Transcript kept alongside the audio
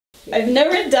I've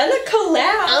never done a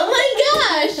collab. Oh my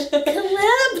gosh!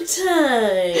 Collab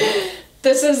time!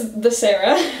 This is the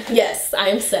Sarah. Yes,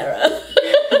 I'm Sarah.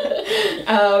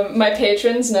 My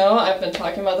patrons know I've been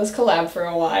talking about this collab for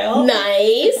a while.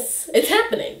 Nice! It's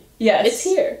happening. Yes. It's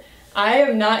here. I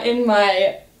am not in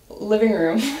my living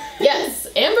room. Yes,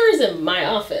 Amber is in my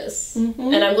office,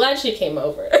 and I'm glad she came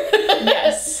over.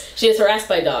 Yes. She is harassed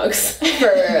by dogs for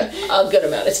a good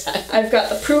amount of time. I've got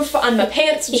the proof on my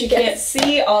pants, which you can't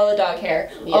see, all the dog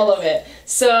hair, all of it.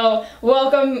 So,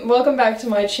 welcome back to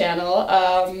my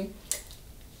channel.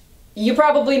 You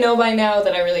probably know by now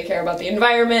that I really care about the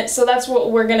environment, so that's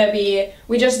what we're gonna be.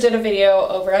 We just did a video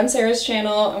over on Sarah's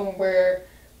channel, and we're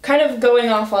kind of going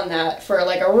off on that for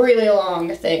like a really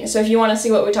long thing. So if you want to see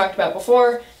what we talked about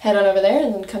before, head on over there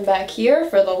and then come back here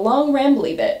for the long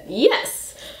rambly bit. Yes.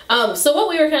 So what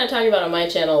we were kind of talking about on my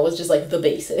channel was just like the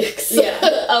basics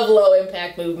of low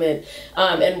impact movement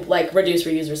and like reduce,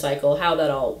 reuse, recycle, how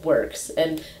that all works.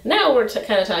 And now we're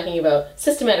kind of talking about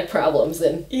systematic problems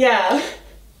and boo!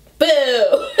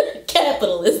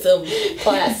 Capitalism,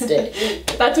 plastic.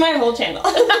 That's my whole channel.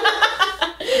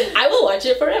 I will watch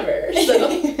it forever,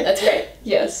 so that's great.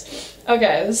 Yes.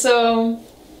 Okay, so...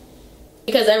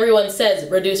 Because everyone says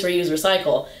reduce, reuse,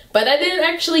 recycle, but I didn't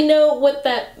actually know what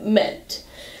that meant.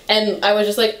 And I was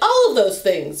just like, all of those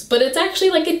things, but it's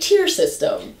actually like a tier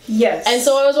system. Yes. And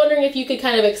so I was wondering if you could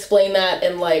kind of explain that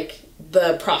in like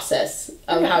the process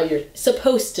of how you're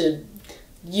supposed to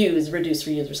use reduce,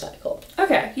 reuse, recycle.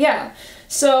 Okay, yeah.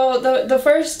 So the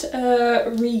first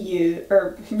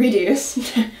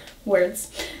reduce words.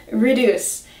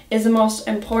 Reduce is the most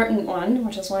important one,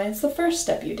 which is why it's the first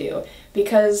step you do,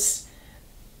 because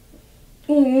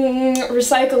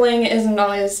recycling isn't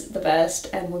always the best,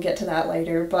 and we'll get to that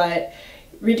later, but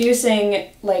reducing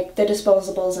like the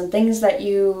disposables and things that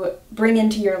you bring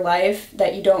into your life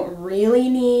that you don't really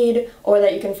need or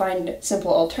that you can find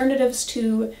simple alternatives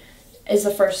to is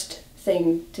the first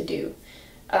thing to do.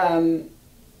 All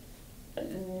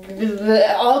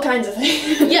kinds of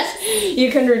things. Yes.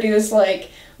 You can reduce like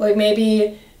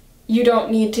maybe you don't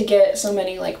need to get so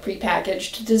many like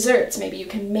prepackaged desserts. Maybe you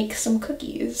can make some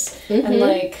cookies and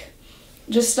like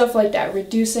just stuff like that.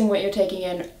 Reducing what you're taking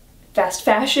in. Fast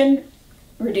fashion,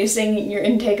 reducing your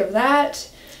intake of that.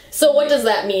 So what does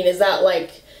that mean? Is that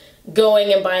like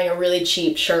going and buying a really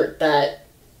cheap shirt that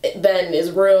then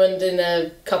is ruined in a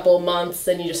couple months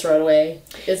and you just throw it away?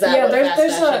 Is that what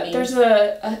fast fashion means? There's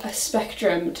a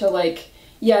spectrum to like,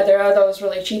 yeah, there are those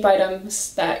really cheap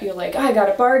items that you're like, oh, I got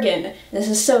a bargain, this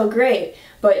is so great,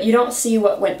 but you don't see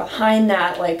what went behind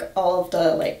that, like all of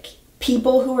the like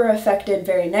people who were affected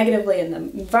very negatively in the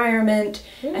environment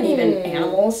and even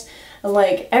animals.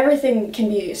 Like everything can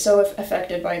be so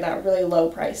affected by that really low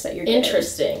price that you're getting.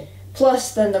 Interesting.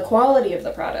 Plus then the quality of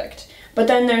the product. But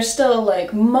then there's still,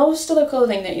 like, most of the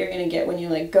clothing that you're going to get when you,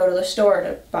 like, go to the store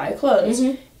to buy clothes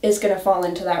is going to fall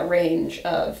into that range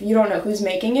of you don't know who's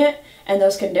making it, and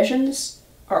those conditions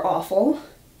are awful,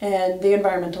 and the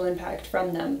environmental impact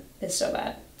from them is so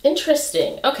bad.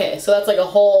 Interesting. Okay, so that's like a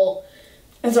whole...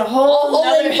 It's a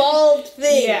whole involved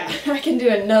thing. Yeah, I can do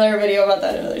another video about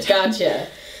that another time. Gotcha.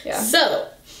 Yeah. So,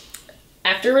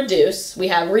 after reduce, we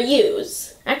have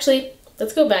reuse. Actually...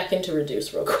 Let's go back into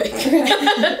reduce real quick.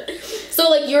 So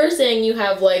like you were saying, you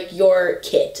have like your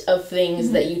kit of things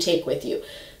that you take with you.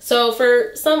 So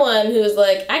for someone who's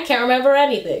like, I can't remember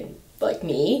anything, like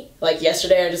me, like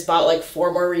yesterday I just bought like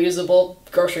 4 more reusable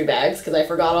grocery bags because I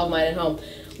forgot all mine at home.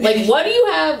 Like what do you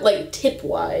have like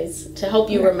tip-wise to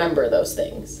help you remember those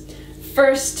things?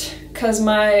 First, because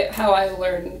how I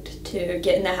learned to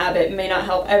get in the habit may not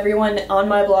help everyone, on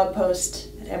my blog post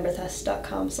at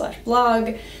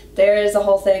amberthess.com/blog, there is a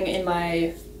whole thing in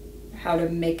my how to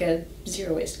make a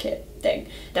zero waste kit thing.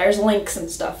 There's links and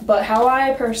stuff, but how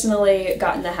I personally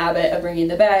got in the habit of bringing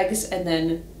the bags and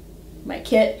then my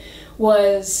kit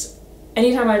was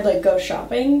anytime I'd like go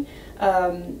shopping,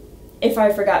 if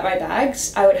I forgot my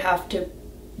bags, I would have to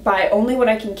buy only what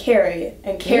I can carry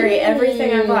and carry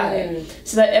everything I buy.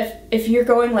 So that if you're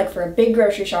going like for a big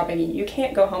grocery shopping and you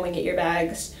can't go home and get your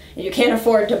bags and you can't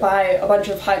afford to buy a bunch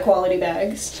of high quality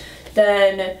bags,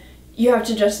 then you have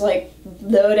to just like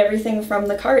load everything from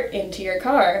the cart into your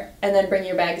car and then bring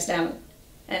your bags down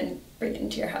and bring it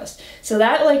into your house. So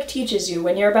that like teaches you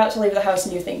when you're about to leave the house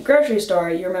and you think grocery store,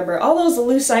 you remember all those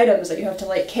loose items that you have to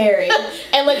like carry.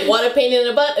 And like what a pain in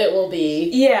the butt it will be.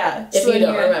 Yeah. If you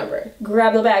don't remember.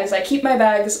 Grab the bags. I keep my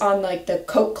bags on like the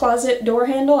coat closet door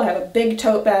handle. I have a big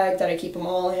tote bag that I keep them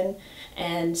all in.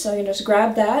 And so you can just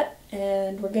grab that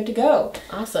and we're good to go.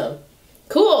 Awesome.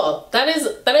 Cool. That is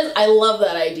I love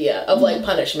that idea of like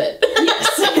punishment.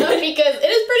 Yes. because it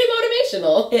is pretty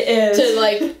motivational. It is. To,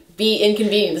 like, be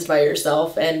inconvenienced by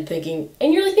yourself and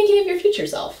you're, like, thinking of your future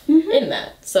self in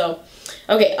that. So,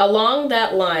 okay, along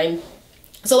that line,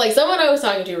 so, like, someone I was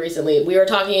talking to recently, we were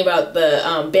talking about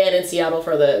the ban in Seattle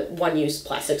for the one-use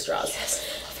plastic straws.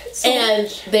 Yes. And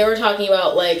they were talking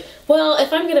about, like, well,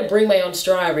 if I'm going to bring my own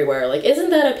straw everywhere, like, isn't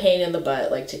that a pain in the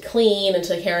butt, like, to clean and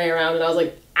to carry around? And I was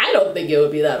like, I don't think it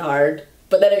would be that hard.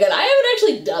 But then again, I haven't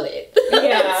actually done it.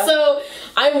 Yeah. So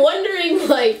I'm wondering,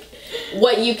 like,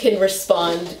 what you can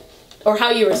respond, or how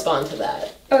you respond to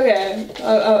that. Okay,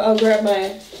 I'll grab my,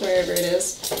 wherever it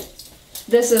is.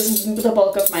 This is the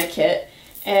bulk of my kit.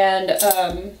 And,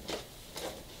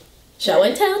 Show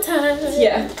and tell time.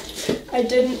 yeah. I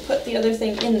didn't put the other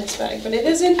thing in this bag, but it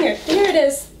is in here. Here it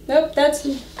is. Nope, that's...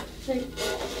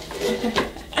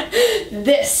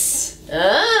 This.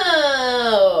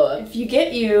 Oh. If you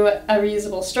get you a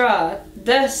reusable straw,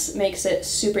 this makes it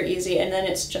super easy, and then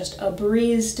it's just a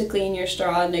breeze to clean your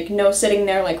straw, and like no sitting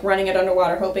there like running it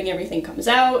underwater hoping everything comes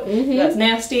out. That's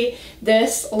nasty.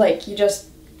 This, like, you just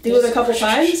do it a couple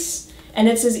times, and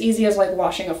it's as easy as like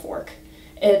washing a fork.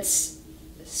 It's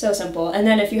so simple. And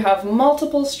then if you have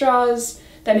multiple straws,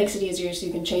 that makes it easier so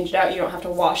you can change it out. You don't have to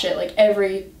wash it like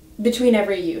between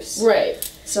every use. Right.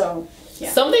 So, yeah.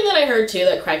 Something that I heard too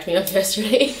that cracked me up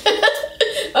yesterday,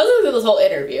 I was listening to this whole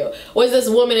interview, was this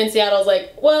woman in Seattle was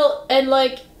like, well, and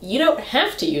like, you don't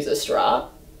have to use a straw.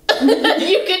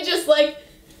 You can just like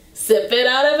sip it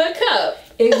out of a cup.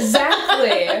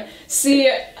 Exactly. See,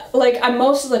 like,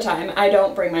 most of the time, I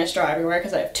don't bring my straw everywhere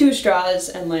because I have 2 straws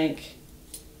and like,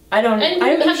 I don't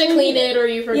have to clean it or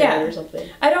you forget it or something.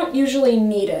 I don't usually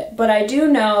need it, but I do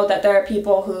know that there are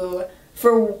people who,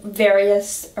 for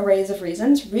various arrays of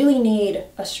reasons, really need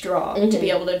a straw to be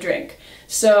able to drink.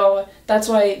 So that's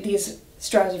why these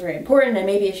straws are very important, and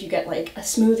maybe if you get like a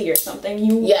smoothie or something,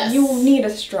 you need a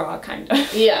straw, kind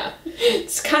of. Yeah.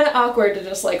 It's kind of awkward to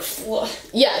just like...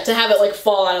 Yeah, to have it like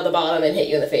fall out of the bottom and hit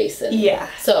you in the face. And yeah.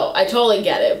 So I totally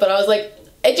get it, but I was like,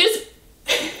 it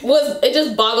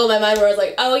just boggled my mind where I was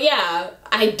like, oh yeah,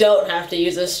 I don't have to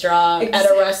use a straw at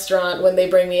a restaurant when they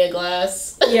bring me a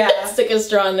glass. Yeah. Stick a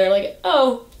straw in there, like,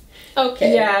 oh,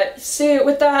 okay. Yeah, see,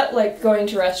 with that, like, going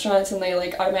to restaurants and they,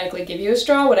 like, automatically give you a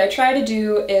straw, what I try to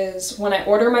do is, when I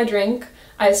order my drink,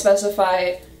 I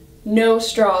specify, no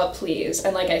straw, please.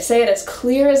 And, like, I say it as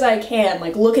clear as I can,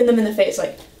 like, looking them in the face,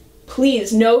 like,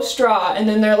 please, no straw. And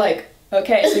then they're like,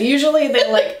 okay. So usually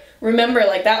they, like, remember,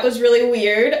 like, that was really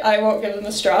weird, I won't give them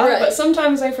a straw. Right. But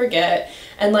sometimes I forget.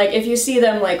 And, like, if you see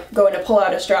them, like, going to pull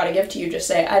out a straw to give to you, just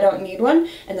say, I don't need one,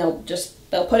 and they'll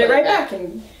put it right back,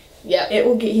 and it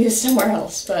will get used somewhere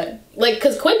else. But, like,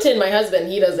 because Quentin, my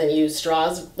husband, he doesn't use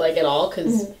straws, like, at all,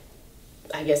 because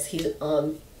I guess he's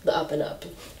on the up and up.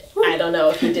 I don't know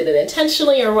if he did it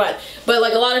intentionally or what, but,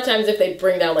 like, a lot of times if they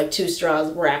bring down, like, 2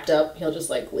 straws wrapped up, he'll just,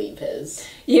 like, leave his.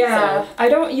 Yeah, so. I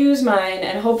don't use mine,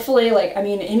 and hopefully, like, I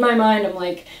mean, in my mind, I'm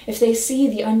like, if they see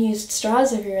the unused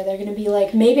straws everywhere, they're gonna be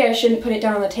like, maybe I shouldn't put it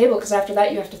down on the table, because after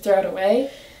that you have to throw it away.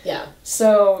 Yeah.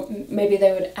 So, maybe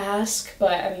they would ask,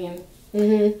 but, I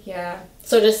mean, yeah.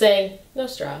 So just saying, no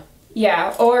straw.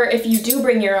 Yeah, or if you do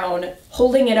bring your own,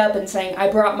 holding it up and saying, I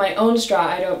brought my own straw,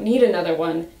 I don't need another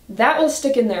one, that will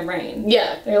stick in their brain.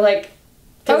 Yeah. They're like,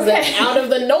 because that's out of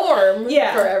the norm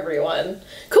for everyone.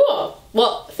 Cool.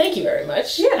 Well, thank you very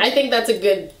much. Yeah. I think that's a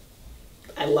good...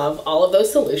 I love all of those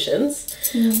solutions.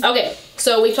 Okay,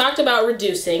 so we talked about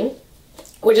reducing,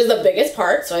 which is the biggest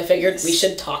part, so I figured we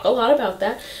should talk a lot about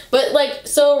that. But, like,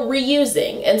 so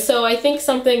reusing. And so I think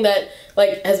something that,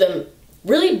 like, has been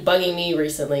really bugging me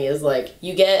recently is, like,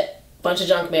 you get a bunch of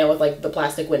junk mail with, like, the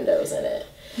plastic windows in it.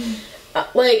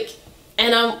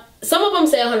 And some of them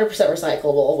say 100%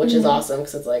 recyclable, which is awesome,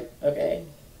 because it's like, okay.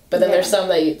 But then there's some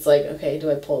that it's like, okay, do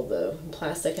I pull the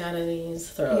plastic out of these,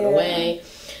 throw it away?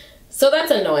 So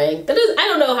that's annoying. I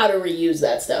don't know how to reuse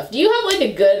that stuff. Do you have, like,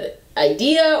 a good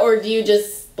idea, or do you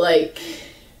just, like...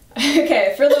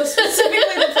 Okay, for those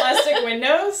specifically the plastic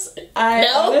windows, I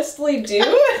honestly do.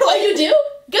 Oh, you do?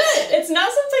 Good! It's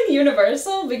not something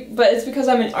universal, but it's because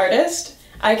I'm an artist.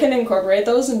 I can incorporate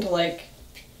those into, like,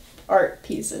 art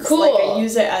pieces. Cool. Like, I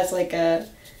use it as, like, a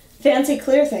fancy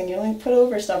clear thing you, like, put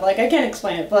over stuff. Like, I can't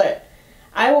explain it, but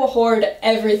I will hoard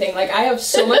everything. Like, I have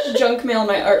so much junk mail in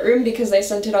my art room because they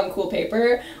sent it on cool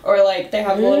paper, or, like, they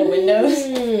have little windows.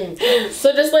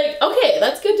 So just, like, okay,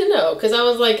 that's good to know, because I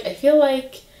was like, I feel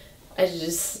like I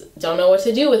just don't know what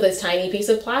to do with this tiny piece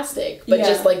of plastic. But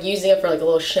just like using it for like a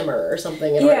little shimmer or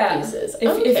something in art pieces.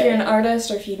 If you're an artist,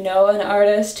 or if you know an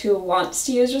artist who wants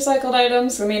to use recycled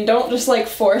items, I mean, don't just like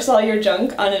force all your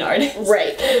junk on an artist.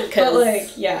 Right. But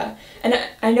like, yeah. And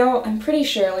I know, I'm pretty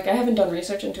sure, like I haven't done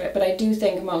research into it, but I do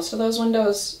think most of those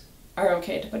windows are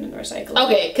okay to put in the recycling.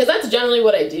 Okay, because that's generally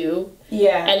what I do.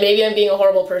 Yeah. And maybe I'm being a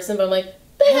horrible person, but I'm like,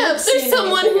 there's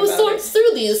someone who sorts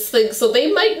through these things, so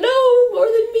they might know more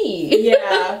than me.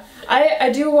 Yeah.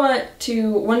 I do want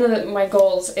to, one of my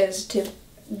goals is to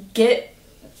get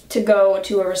to go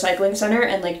to a recycling center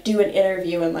and like do an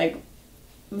interview and like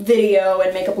video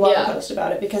and make a blog post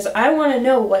about it, because I want to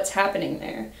know what's happening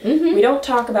there. We don't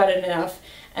talk about it enough.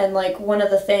 And like one of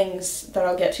the things that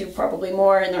I'll get to probably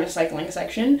more in the recycling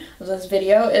section of this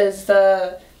video is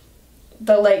the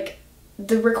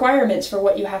requirements for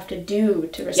what you have to do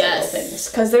to recycle things,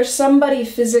 because there's somebody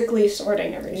physically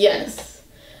sorting everything. Yes.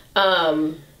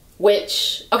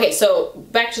 Okay, so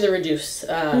back to the reduce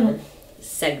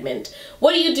segment.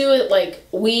 What do you do with, like,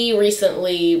 we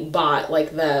recently bought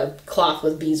like the cloth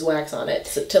with beeswax on it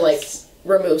to like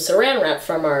remove saran wrap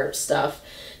from our stuff.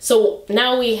 So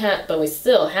now we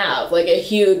still have like a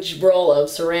huge roll of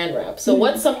saran wrap. So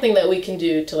what's something that we can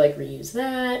do to like reuse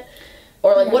that?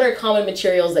 Or like what are common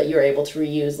materials that you're able to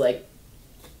reuse, like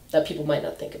that people might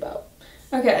not think about?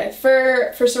 Okay,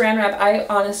 for saran wrap, I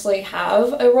honestly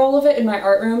have a roll of it in my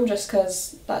art room just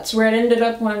because that's where it ended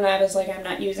up when I was like, I'm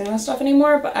not using this stuff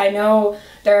anymore. But I know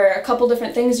there are a couple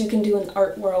different things you can do in the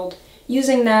art world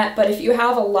using that, but if you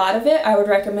have a lot of it, I would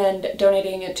recommend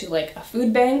donating it to like a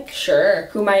food bank. Sure.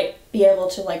 Who might be able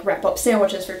to like wrap up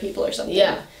sandwiches for people or something.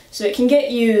 Yeah. So it can get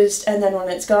used, and then when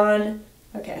it's gone,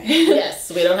 okay.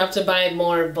 Yes, we don't have to buy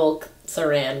more bulk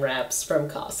saran wraps from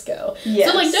Costco. Yes.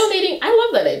 So like donating, I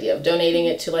love that idea of donating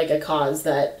it to like a cause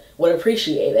that would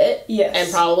appreciate it. Yes.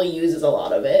 And probably uses a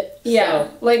lot of it. Yeah.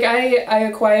 So. Like I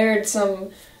acquired some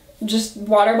just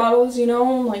water bottles, you know,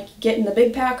 like get in the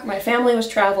big pack. My family was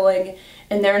traveling,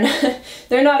 and they're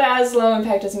not as low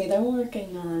impact as me. They're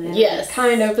working on it. Yes.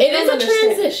 Kind of. It is a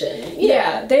transition.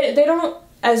 Yeah. They don't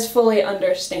as fully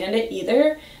understand it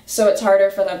either, so it's harder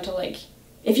for them to like,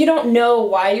 if you don't know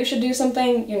why you should do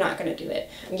something, you're not going to do it.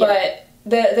 Yeah. But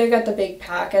they got the big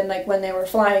pack, and like when they were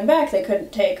flying back, they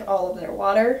couldn't take all of their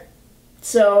water.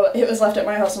 So it was left at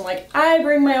my house. I'm like, I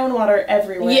bring my own water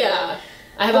everywhere. Yeah.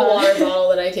 I have a water bottle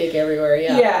that I take everywhere,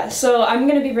 yeah. Yeah, so I'm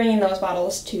going to be bringing those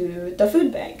bottles to the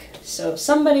food bank. So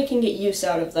somebody can get use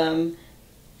out of them,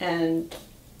 and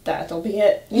that'll be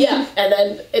it. Yeah, and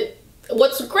then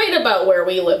what's great about where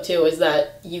we live, too, is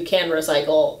that you can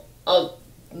recycle a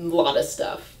lot of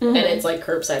stuff. And it's like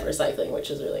curbside recycling, which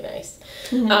is really nice.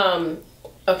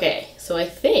 Okay, so I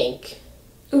think...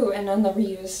 Ooh, and on the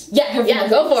reuse. Yeah,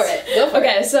 go for it.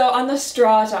 Okay, so on the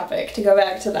straw topic, to go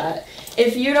back to that,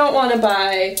 if you don't want to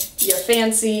buy your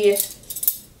fancy,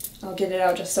 I'll get it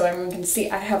out just so everyone can see,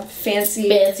 I have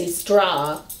fancy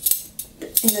straw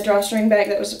in the drawstring bag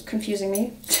that was confusing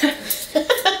me.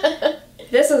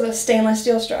 This is a stainless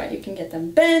steel straw. You can get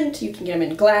them bent, you can get them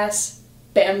in glass,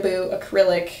 bamboo,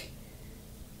 acrylic,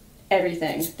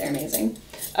 everything. They're amazing.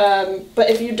 But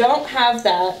if you don't have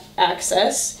that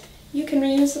access, you can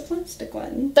reuse the plastic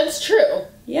one. That's true.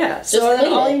 Yeah, so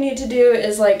then all you need to do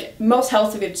is, like, most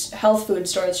health food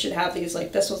stores should have these,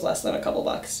 like, this was less than a couple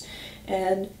bucks.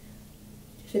 And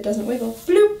if it doesn't wiggle,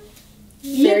 bloop,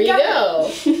 there you go.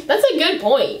 That's a good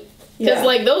point. Because,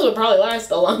 like, those would probably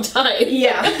last a long time.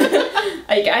 Yeah.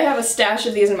 Like, I have a stash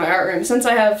of these in my art room. Since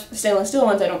I have stainless steel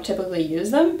ones, I don't typically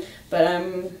use them, but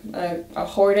I'm a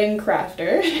hoarding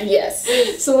crafter.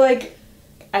 Yes. So, like,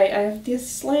 I have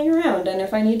these laying around, and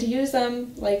if I need to use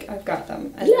them, like, I've got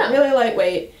them. And they're really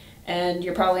lightweight, and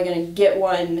you're probably going to get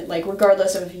one, like,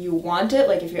 regardless of if you want it.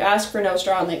 Like, if you ask for no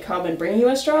straw and they come and bring you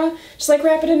a straw, just, like,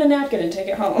 wrap it in a napkin and take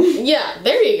it home. Yeah,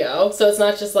 there you go. So it's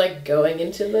not just, like, going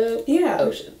into the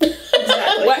ocean.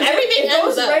 Exactly. Well, everything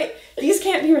ends up. Right. These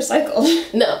can't be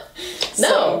recycled. No.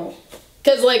 No.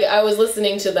 Because, like, I was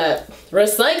listening to that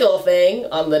recycle thing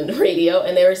on the radio,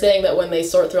 and they were saying that when they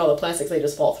sort through all the plastics, they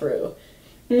just fall through.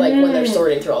 Like, when they're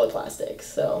sorting through all the plastics,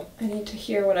 so. I need to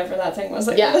hear whatever that thing was.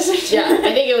 Like, yeah, I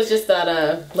think it was just that,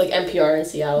 like, NPR in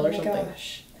Seattle or something.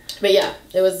 Gosh. But yeah,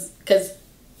 it was, because,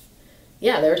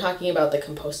 they were talking about the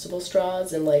compostable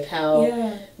straws and, like,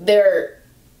 how they're,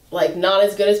 like, not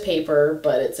as good as paper,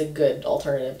 but it's a good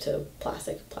alternative to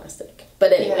plastic.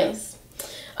 But anyways.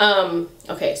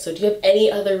 Okay, so do you have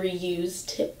any other reuse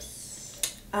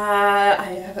tips?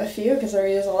 I have a few because I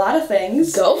reuse a lot of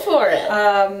things. Go for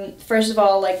it. First of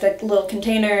all, like the little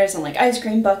containers and like ice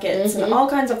cream buckets and all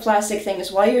kinds of plastic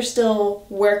things while you're still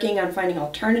working on finding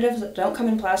alternatives that don't come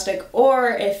in plastic, or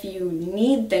if you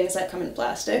need things that come in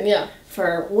plastic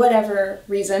for whatever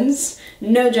reasons.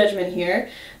 No judgment here,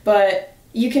 but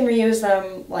you can reuse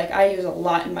them. Like I use a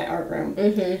lot in my art room,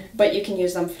 but you can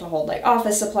use them to hold like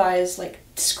office supplies, like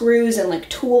screws and like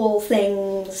tool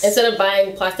things instead of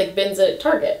buying plastic bins at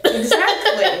Target.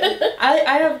 Exactly.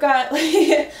 I have got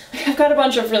like I've got a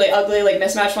bunch of really ugly like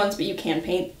mismatched ones, but you can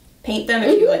paint them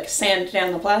if you like sand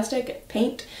down the plastic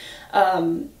paint.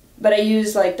 But I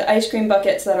use like the ice cream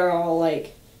buckets that are all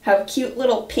like have cute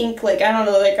little pink, like, I don't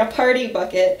know, like a party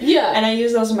bucket. Yeah. And I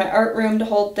use those in my art room to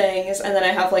hold things. And then I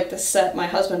have like this set. My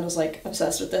husband was like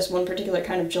obsessed with this one particular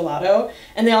kind of gelato.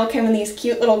 And they all come in these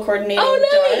cute little coordinating jars.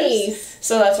 Nice.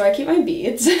 So that's where I keep my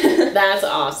beads. That's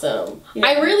awesome. Yeah.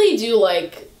 I really do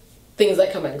like things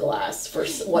that come in glass for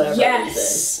whatever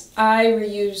reason. I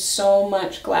reuse so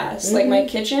much glass. Like my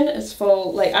kitchen is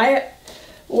full, like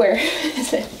where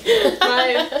is it?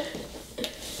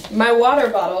 My water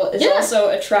bottle is also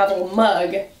a travel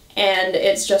mug, and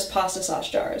it's just pasta sauce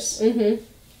jars.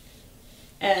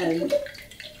 And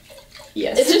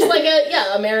yes, it's just like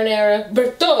a marinara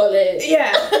Bertole.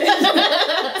 Yeah,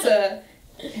 it's a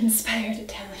inspired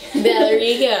Italian. Yeah, there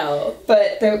you go.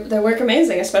 But they work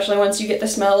amazing, especially once you get the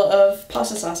smell of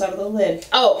pasta sauce out of the lid.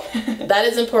 Oh, that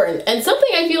is important. And something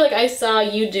I feel like I saw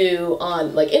you do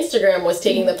on like Instagram was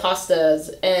taking the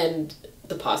pasta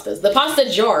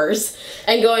jars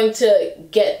and going to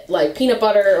get like peanut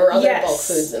butter or other bulk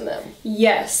foods in them.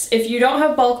 Yes. If you don't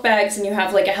have bulk bags and you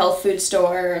have like a health food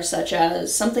store such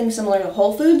as something similar to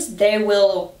Whole Foods, they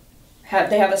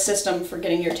have a system for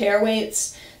getting your tear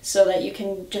weights so that you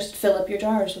can just fill up your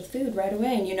jars with food right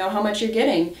away and you know how much you're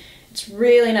getting. It's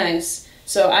really nice.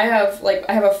 So I have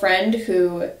a friend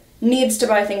who needs to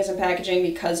buy things in packaging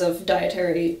because of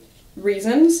dietary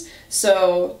reasons.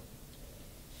 So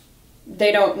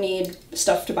they don't need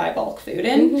stuff to buy bulk food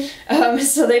in.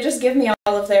 So they just give me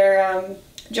all of their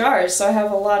jars. So I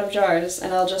have a lot of jars,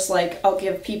 and I'll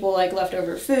give people like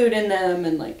leftover food in them,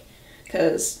 and like,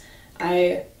 because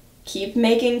I keep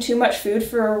making too much food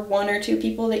for 1 or 2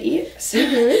 people to eat. So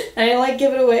and I like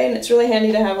give it away, and it's really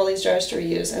handy to have all these jars to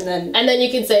reuse. And then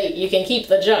you can say you can keep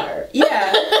the jar.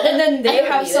 Yeah, and then they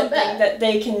have something that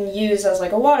they can use as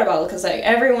like a water bottle, because like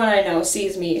everyone I know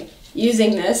sees me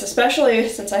using this, especially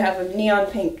since I have a neon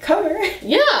pink cover.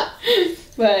 Yeah.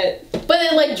 But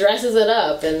it like dresses it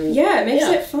up and it makes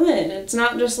it fun. It's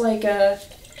not just like a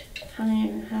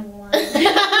honey, have one.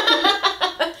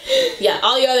 Yeah,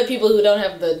 all you other people who don't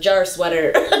have the jar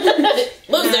sweater.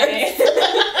 Losers.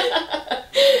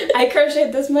 I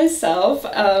crocheted this myself.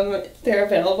 They're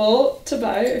available to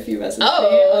buy if you message me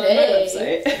on my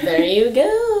website. There you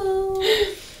go.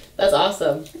 That's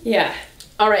awesome. Yeah.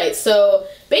 All right, so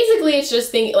basically it's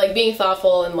just being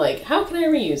thoughtful and like, how can I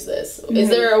reuse this? Is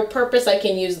there a purpose I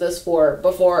can use this for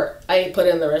before I put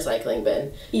it in the recycling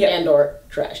bin and or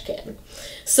trash can?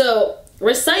 So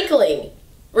recycling,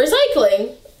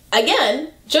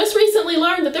 again, just recently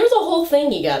learned that there's a whole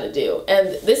thing you gotta do. And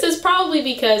this is probably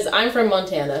because I'm from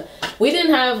Montana. We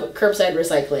didn't have curbside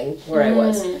recycling where I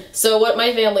was. So what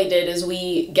my family did is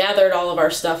we gathered all of our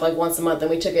stuff like once a month and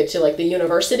we took it to like the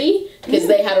university because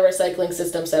they had a recycling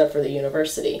system set up for the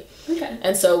university. Okay.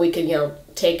 And so we could,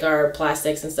 take our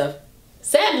plastics and stuff.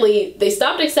 Sadly, they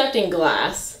stopped accepting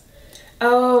glass.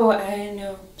 Oh, I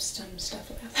know some stuff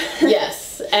about that.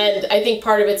 Yes. And I think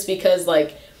part of it's because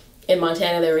like in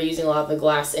Montana, they were using a lot of the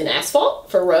glass in asphalt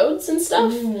for roads and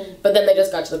stuff. But then they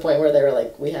just got to the point where they were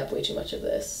like, we have way too much of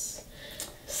this.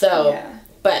 So,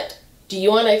 but do you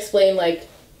want to explain like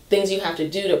things you have to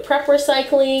do to prep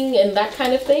recycling and that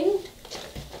kind of thing?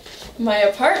 My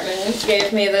apartment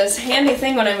gave me this handy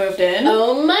thing when I moved in.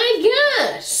 Oh my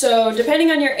gosh! So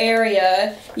depending on your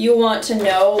area, you want to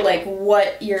know like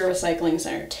what your recycling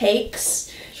center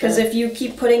takes. Because if you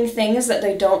keep putting things that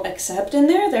they don't accept in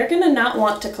there, they're going to not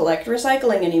want to collect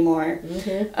recycling anymore.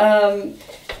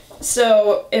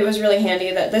 So it was really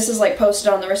handy that this is like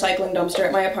posted on the recycling dumpster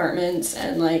at my apartment,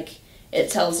 and like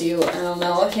it tells you, I don't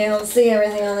know if you don't see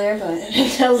everything on there, but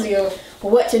it tells you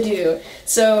what to do.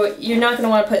 So you're not going to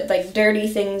want to put like dirty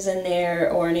things in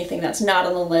there or anything that's not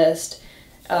on the list.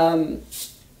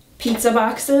 Pizza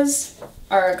boxes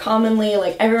are commonly,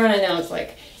 like everyone I know is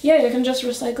like, yeah, you can just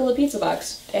recycle a pizza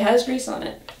box. It has grease on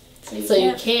it. So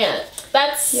you can't.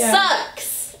 That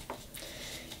sucks!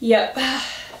 Yep.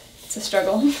 It's a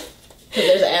struggle. Because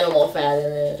there's animal fat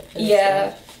in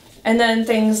it. And then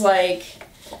things like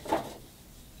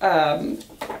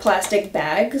plastic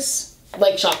bags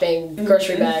like shopping,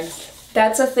 grocery bags.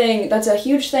 That's a thing. That's a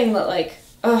huge thing that like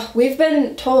we've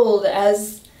been told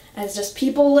as just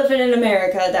people living in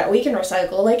America that we can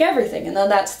recycle like everything, and then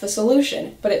that's the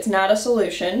solution. But it's not a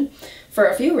solution for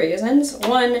a few reasons.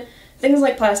 One, things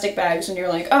like plastic bags, and you're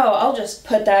like, oh, I'll just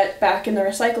put that back in the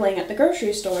recycling at the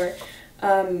grocery store.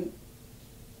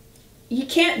 You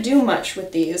can't do much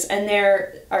with these, and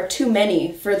there are too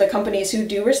many for the companies who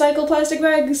do recycle plastic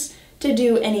bags to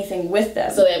do anything with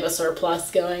them. So they have a surplus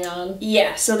going on?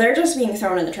 Yeah, so they're just being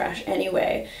thrown in the trash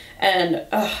anyway. And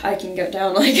I can go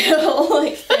down like a whole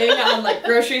like thing on like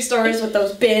grocery stores with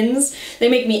those bins. They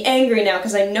make me angry now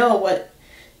because I know what...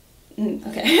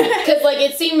 okay. Because like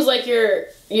it seems like you're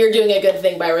doing a good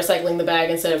thing by recycling the bag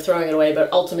instead of throwing it away,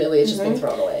 but ultimately it's just being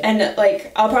thrown away. And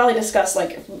like I'll probably discuss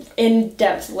like in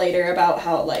depth later about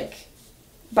how like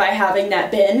by having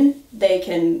that bin they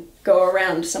can go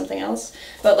around something else.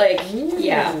 But like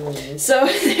yeah. So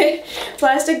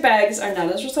plastic bags are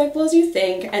not as recyclable as you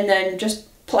think, and then just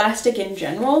plastic in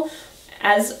general.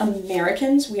 As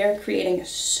Americans, we are creating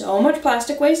so much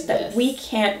plastic waste that we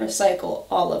can't recycle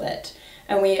all of it.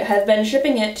 And we have been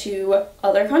shipping it to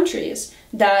other countries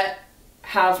that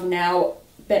have now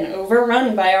been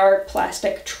overrun by our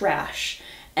plastic trash.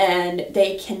 And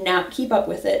they cannot keep up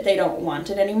with it. They don't want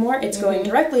it anymore. It's going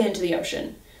directly into the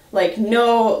ocean. Like,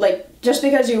 no, like, just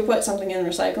because you put something in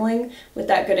recycling with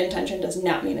that good intention does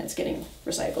not mean it's getting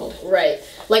recycled. Right.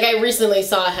 Like, I recently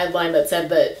saw a headline that said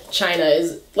that China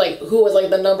is, like, who was, like,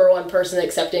 the #1 person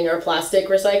accepting our plastic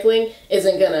recycling,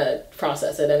 isn't gonna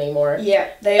process it anymore. Yeah,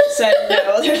 they've said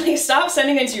no. They're like, stop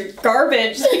sending it to your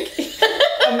garbage. Like,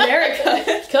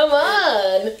 America. Come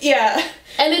on. Yeah.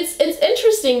 And it's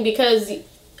interesting because,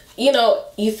 you know,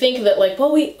 you think that, like,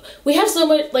 well, we have so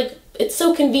much, like, it's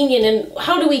so convenient, and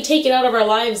how do we take it out of our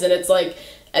lives? And it's like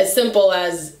as simple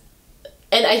as,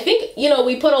 and I think, you know,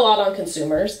 we put a lot on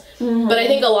consumers, but I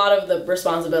think a lot of the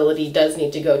responsibility does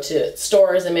need to go to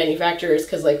stores and manufacturers,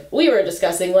 because like we were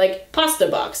discussing, like pasta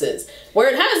boxes where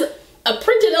it has a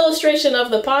printed illustration of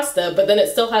the pasta, but then it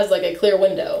still has like a clear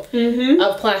window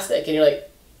of plastic, and you're like,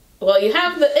 well, you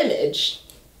have the image,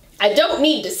 I don't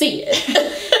need to see it.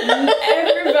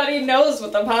 Everybody knows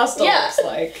what the pasta looks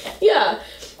like. Yeah.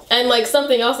 And, like,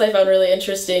 something else I found really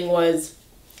interesting was,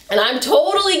 and I'm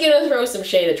totally gonna throw some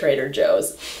shade at Trader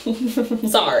Joe's.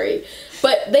 Sorry.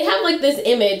 But they have, like, this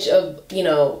image of, you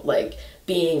know, like,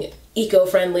 being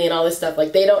eco-friendly and all this stuff.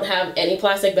 Like, they don't have any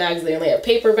plastic bags. They only have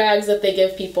paper bags that they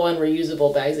give people and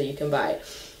reusable bags that you can buy.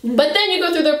 But then you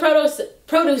go through their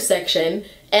produce section,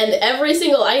 and every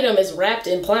single item is wrapped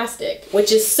in plastic,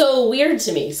 which is so weird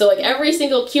to me. So, like, every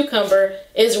single cucumber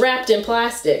is wrapped in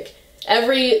plastic.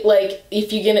 Every, like,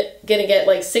 if you're gonna get,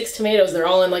 like, 6 tomatoes, they're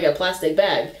all in, like, a plastic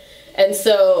bag. And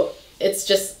so, it's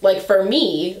just, like, for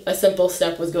me, a simple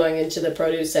step was going into the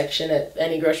produce section at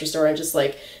any grocery store and just,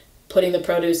 like, putting the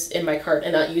produce in my cart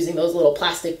and not using those little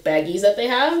plastic baggies that they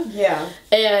have. Yeah.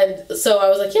 And so I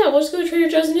was like, yeah, we'll just go to Trader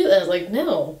Joe's and do that. I was like,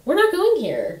 no, we're not going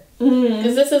here.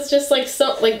 Because this is just, like,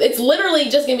 so, like, it's literally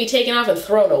just gonna be taken off and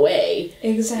thrown away.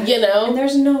 Exactly. You know? And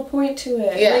there's no point to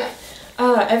it. Yeah. Like,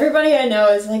 everybody I know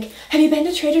is like, have you been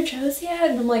to Trader Joe's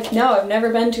yet? And I'm like, no, I've never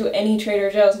been to any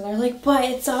Trader Joe's. And they're like, but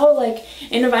it's all like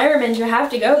an environment, you have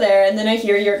to go there. And then I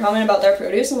hear your comment about their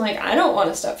produce, I'm like, I don't want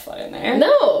to step foot in there.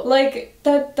 No. Like,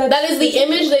 that is the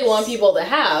image they want people to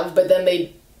have, but then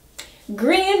they...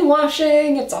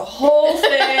 Greenwashing, it's a whole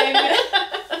thing.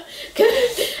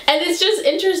 And it's just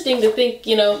interesting to think,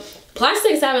 you know,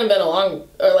 plastics haven't been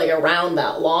around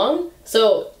that long.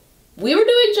 So we were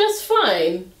doing just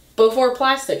fine before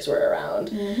plastics were around.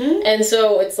 And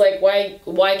so it's like,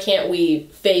 why can't we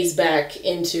phase back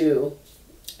into...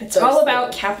 It's all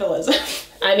about capitalism.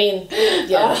 I mean,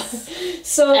 yes.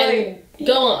 So, and like...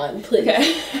 Go on, please.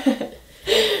 Okay.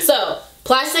 So,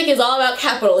 plastic is all about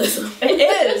capitalism. It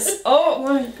is! Oh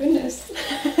my goodness.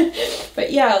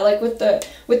 But yeah, like with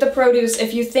the produce,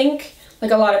 if you think,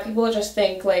 like a lot of people just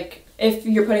think, like, if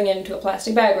you're putting it into a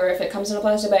plastic bag, or if it comes in a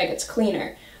plastic bag, it's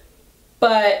cleaner.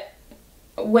 But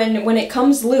when it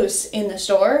comes loose in the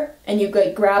store and you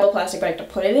like grab a plastic bag to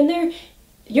put it in there,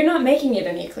 you're not making it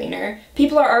any cleaner.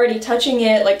 People are already touching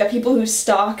it, like the people who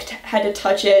stocked had to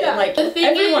touch it, and like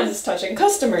everyone's touching,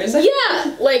 customers.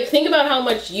 Yeah, like think about how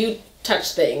much you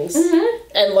touch things,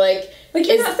 and like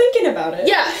you're not thinking about it.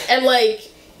 Yeah, and like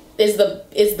is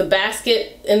the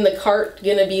basket in the cart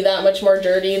gonna be that much more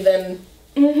dirty than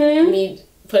me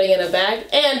putting in a bag?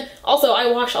 And also, I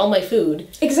wash all my food.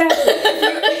 Exactly.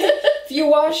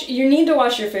 You need to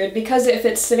wash your food, because if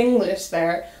it's sitting loose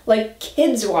there, like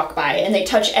kids walk by and they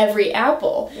touch every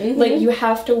apple. Like you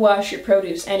have to wash your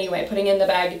produce anyway. Putting it in the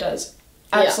bag does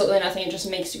absolutely nothing. It just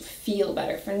makes you feel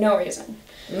better for no reason.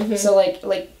 Mm-hmm. So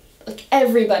like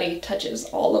everybody touches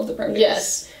all of the produce.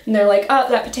 Yes. And they're like, oh,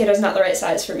 that potato's not the right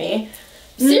size for me.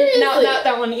 Seriously? Not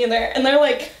that one either. And they're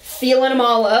like feeling them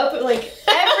all up. Like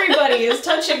everybody is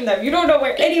touching them. You don't know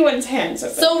where anyone's hands are.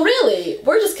 So really,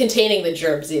 we're just containing the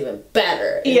germs even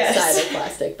better inside a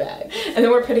plastic bag. And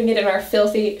then we're putting it in our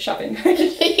filthy shopping cart.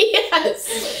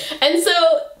 Yes. And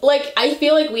so, like, I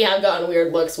feel like we have gotten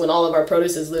weird looks when all of our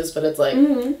produce is loose, but it's like,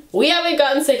 we haven't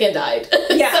gotten sick and died.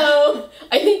 Yeah. So,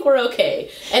 I think we're okay.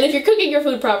 And if you're cooking your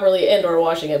food properly and or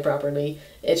washing it properly,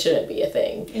 it shouldn't be a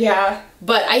thing. Yeah.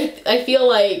 But I feel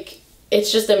like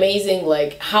it's just amazing,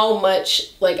 like, how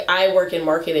much, like, I work in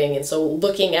marketing, and so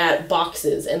looking at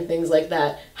boxes and things like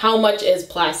that, how much is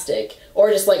plastic, or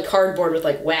just, like, cardboard with,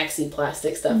 like, waxy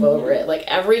plastic stuff over it. Like,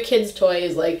 every kid's toy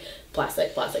is, like,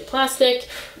 plastic, plastic, plastic,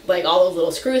 like, all those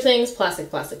little screw things, plastic,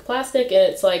 plastic, plastic,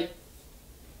 and it's like,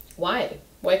 why?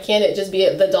 Why can't it just be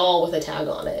the doll with a tag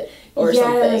on it? Or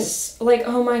something. Like,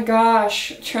 oh my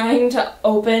gosh, trying to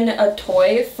open a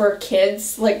toy for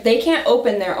kids, like, they can't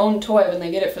open their own toy when they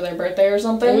get it for their birthday or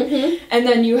something, and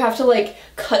then you have to, like,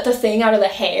 cut the thing out of the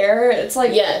hair. It's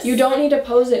like, you don't need to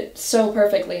pose it so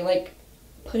perfectly, like,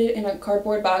 put it in a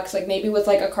cardboard box, like, maybe with,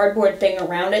 like, a cardboard thing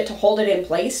around it to hold it in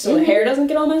place so the hair doesn't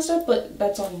get all messed up, but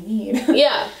that's all you need.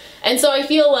 Yeah, and so I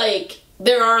feel like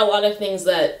there are a lot of things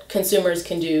that consumers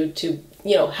can do to,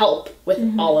 you know, help with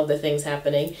all of the things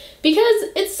happening, because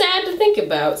it's sad to think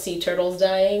about sea turtles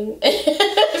dying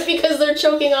because they're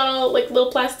choking on all, like,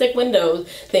 little plastic window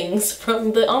things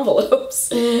from the envelopes.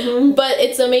 But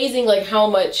it's amazing, like, how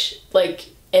much, like,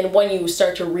 and when you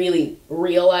start to really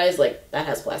realize, like, that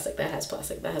has plastic, that has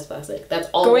plastic, that has plastic, that's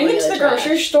all going into the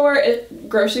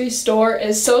grocery store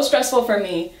is so stressful for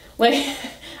me. Like,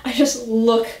 I just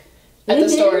look at the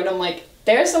store and I'm like,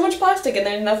 there's so much plastic and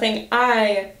there's nothing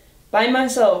I by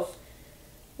myself,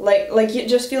 like it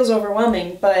just feels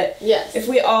overwhelming. But if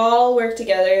we all work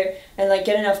together and, like,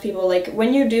 get enough people, like,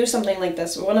 when you do something like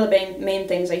this, one of the main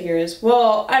things I hear is,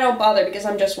 well, I don't bother because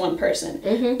I'm just one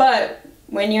person. But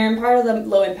when you're in part of the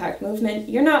low impact movement,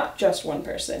 you're not just one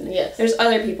person. There's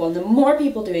other people, and the more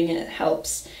people doing it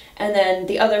helps. And then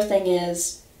the other thing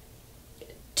is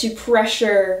to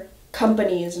pressure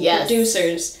companies and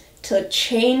producers to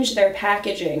change their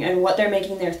packaging and what they're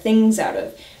making their things out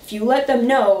of. If you let them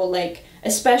know, like,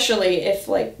 especially if,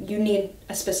 like, you need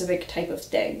a specific type of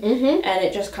thing and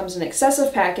it just comes in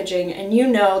excessive packaging and you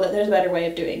know that there's a better way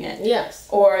of doing it.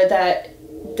 Or that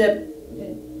the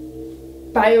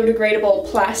biodegradable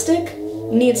plastic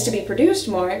needs to be produced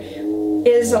more,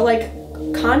 is, like,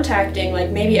 contacting, like,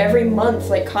 maybe every month,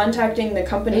 like, contacting the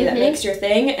company that makes your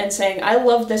thing and saying, I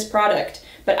love this product,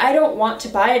 but I don't want to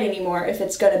buy it anymore if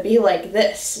it's going to be like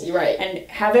this. And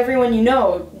have everyone you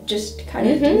know just kind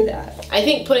of do that. I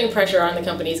think putting pressure on the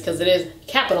companies, because it is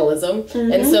capitalism,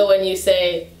 and so when you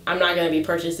say, I'm not going to be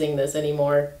purchasing this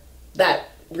anymore, that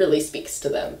really speaks to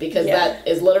them, because that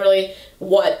is literally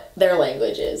what their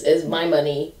language is my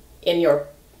money in your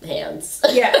hands.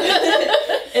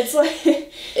 It's like...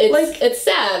 It's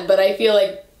sad, but I feel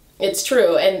like it's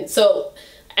true. And so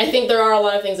I think there are a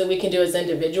lot of things that we can do as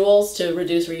individuals to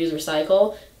reduce, reuse,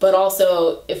 recycle, but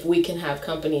also if we can have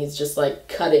companies just, like,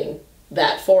 cutting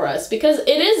that for us, because it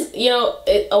is, you know,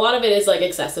 a lot of it is, like,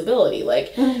 accessibility.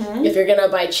 Like, if you're gonna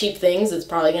buy cheap things, it's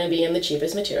probably gonna be in the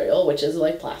cheapest material, which is,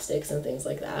 like, plastics and things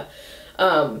like that,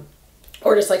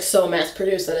 or just, like, so mass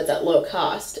produced that it's at low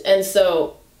cost. And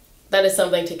so that is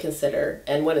something to consider,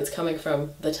 and when it's coming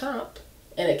from the top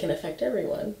and it can affect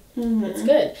everyone, it's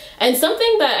good. And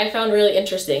something that I found really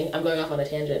interesting, I'm going off on a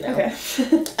tangent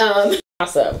now.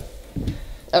 Awesome.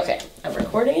 Okay, I'm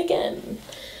recording again.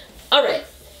 All right.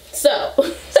 So,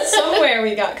 somewhere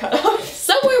we got cut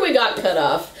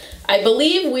off. I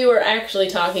believe we were actually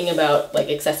talking about, like,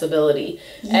 accessibility.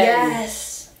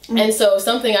 And so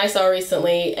something I saw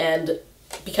recently, and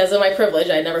because of my privilege,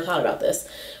 I never thought about this,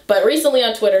 but recently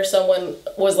on Twitter, someone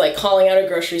was, like, calling out a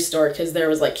grocery store because there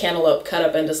was, like, cantaloupe cut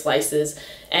up into slices,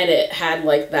 and it had,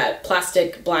 like, that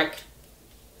plastic black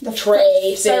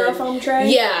tray thing. Styrofoam tray?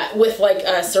 Yeah, with, like,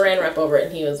 a saran wrap over it,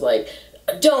 and he was like,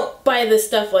 don't buy this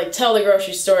stuff, like, tell the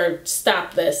grocery store,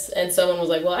 stop this. And someone was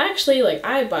like, well, actually, like,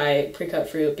 I buy pre-cut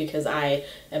fruit because I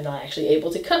am not actually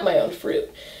able to cut my own fruit.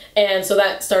 And so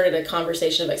that started a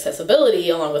conversation of accessibility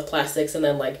along with plastics, and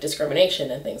then, like,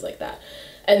 discrimination and things like that.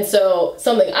 And so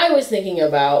something I was thinking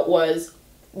about was,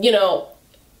 you know,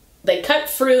 they cut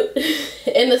fruit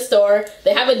in the store.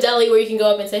 They have a deli where you can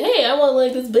go up and say, hey, I want,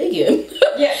 like, this bacon.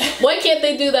 Why can't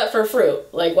they do that for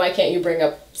fruit? Like, why can't you bring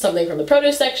up something from the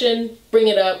produce section, bring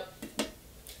it up,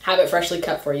 have it freshly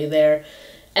cut for you there,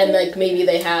 and, like, maybe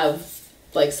they have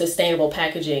like sustainable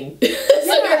packaging, so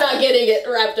you're not getting it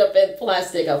wrapped up in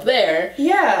plastic up there.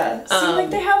 Yeah. See, like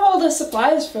they have all the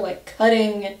supplies for like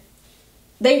cutting.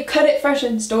 They cut it fresh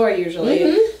in store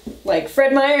usually. Like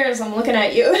Fred Meyer's, I'm looking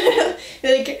at you.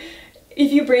 Like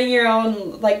if you bring your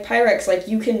own like Pyrex, like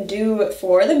you can do it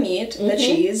for the meat, the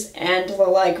cheese, and the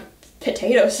like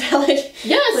potato salad.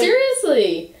 Yeah, like,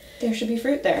 seriously. There should be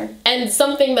fruit there. And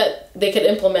something that they could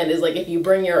implement is like if you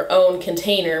bring your own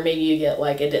container, maybe you get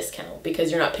like a discount because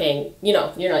you're not paying, you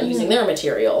know, you're not using their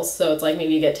materials. So it's like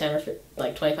maybe you get 10 or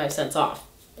like 25 cents off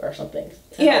or something.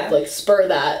 To help, like spur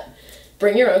that.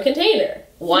 Bring your own container.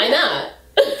 Why not?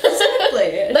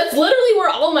 Exactly. That's literally where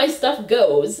all my stuff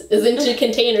goes, is into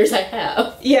containers I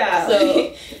have. Yeah.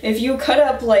 So if you cut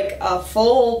up like a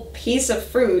full piece of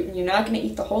fruit and you're not going to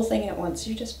eat the whole thing at once,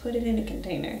 you just put it in a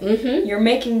container. You're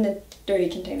making the dirty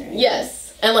container. Anyway.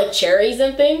 Yes. And like cherries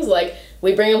and things, like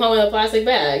we bring them home in a plastic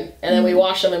bag and then we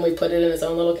wash them and we put it in its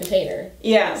own little container.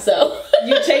 Yeah. So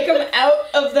you take them out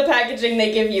of the packaging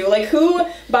they give you. Like who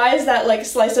buys that like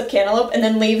slice of cantaloupe and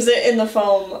then leaves it in the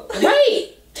foam?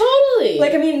 Right. Totally.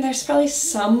 Like, I mean, there's probably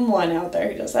someone out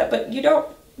there who does that, but you don't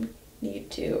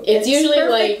need to. It's usually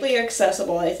perfectly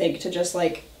accessible, I think, to just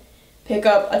like pick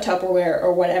up a Tupperware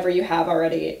or whatever you have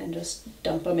already and just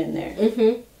dump them in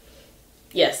there.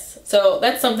 Yes. So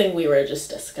that's something we were just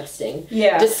discussing.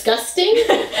 Yeah. Disgusting?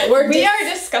 We are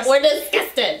disgusting. We're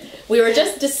disgusted. We were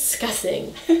just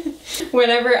discussing.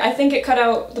 Whenever, I think it cut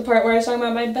out the part where I was talking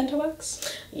about my bento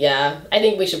box. Yeah. I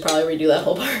think we should probably redo that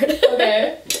whole part.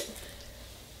 Okay.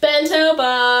 Bento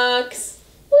box!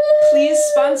 Woo! Please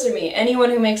sponsor me. Anyone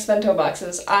who makes bento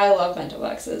boxes. I love bento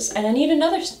boxes. And I need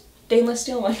another stainless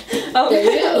steel one. There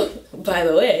you go. By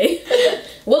the way,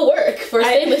 we'll work for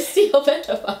stainless steel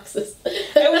bento boxes.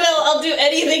 I will. I'll do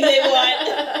anything they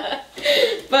want.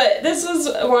 But this was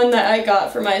one that I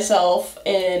got for myself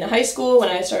in high school when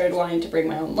I started wanting to bring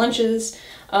my own lunches.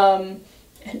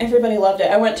 And everybody loved it.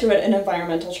 I went to an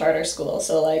environmental charter school,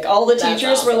 so like all the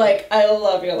teachers were like, "I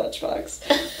love your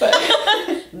lunchbox." But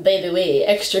by the way,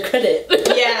 extra credit.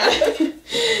 Yeah.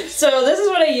 So this is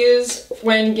what I use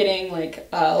when getting like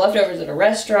leftovers at a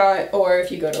restaurant, or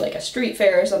if you go to like a street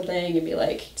fair or something, and be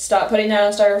like, "Stop putting down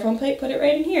a styrofoam plate. Put it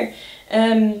right in here."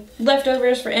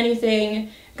 Leftovers for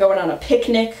anything. Going on a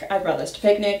picnic. I brought this to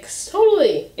picnics.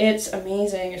 Totally. It's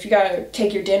amazing. If you gotta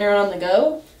take your dinner on the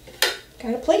go.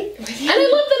 Got a plate. And I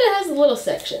love that it has little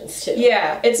sections too.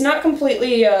 Yeah, it's not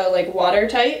completely like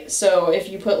watertight, so if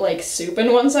you put like soup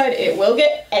in one side, it will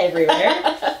get everywhere.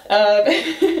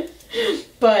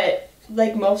 But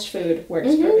like most food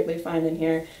works perfectly fine in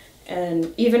here.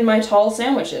 And even my tall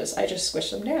sandwiches, I just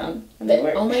squish them down and they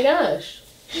work. Oh my gosh.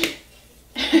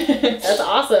 That's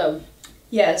awesome.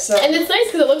 Yeah, so... And it's nice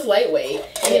because it looks lightweight.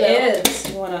 It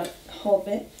is. You want to hold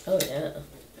it? Oh yeah.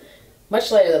 Much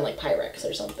lighter than like Pyrex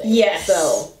or something. Yes.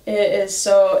 So it is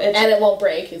so... and it won't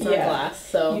break. It's not glass,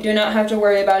 so... You do not have to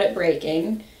worry about it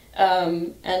breaking.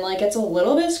 And like it's a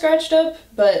little bit scratched up,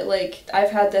 but like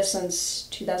I've had this since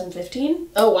 2015.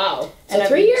 Oh wow. So and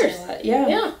 3 years. Yeah.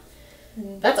 Yeah.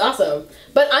 That's awesome.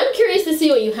 But I'm curious to see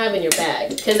what you have in your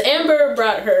bag. Because Amber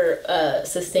brought her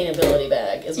sustainability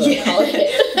bag, is what I'm calling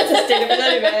it.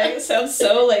 Sustainability bag. It sounds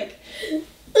so like...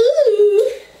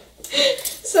 Ooh.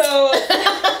 So,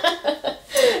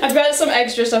 I've got some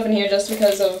extra stuff in here just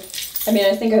because of, I mean,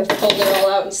 I think I've pulled it all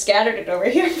out and scattered it over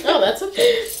here. Oh, that's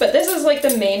okay. But this is like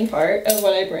the main part of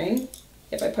what I bring,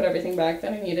 if I put everything back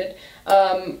that I needed.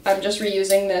 I'm just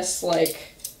reusing this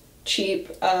like cheap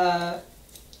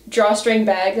drawstring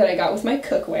bag that I got with my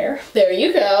cookware. There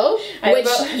you go. Which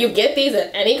you get these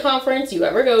at any conference you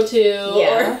ever go to.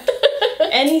 Yeah.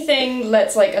 Anything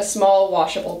that's like a small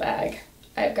washable bag.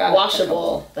 I've got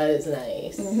washable. That is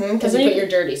nice. Because you put your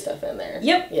dirty stuff in there.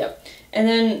 Yep. Yep. And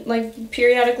then like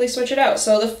periodically switch it out.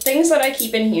 So the things that I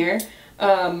keep in here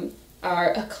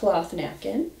are a cloth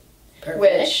napkin. Perfect.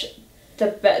 Which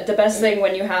the best thing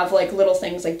when you have like little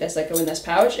things like this that go in this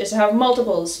pouch is to have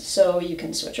multiples so you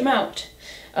can switch them out.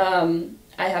 I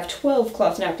have 12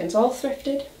 cloth napkins, all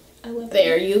thrifted. I love them.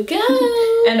 There you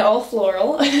go. And all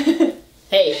floral.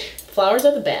 Hey, flowers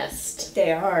are the best.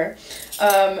 They are.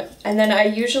 And then I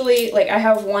usually, like, I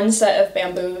have one set of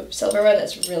bamboo silverware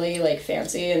that's really, like,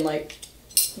 fancy and, like,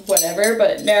 whatever,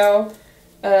 but now,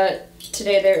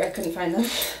 today I couldn't find them.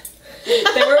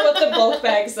 They were with the bulk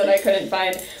bags that I couldn't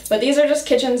find. But these are just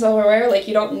kitchen silverware, like,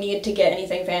 you don't need to get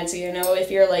anything fancy, you know,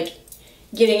 if you're, like,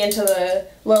 getting into the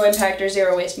low impact or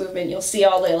zero waste movement, you'll see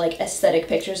all the, like, aesthetic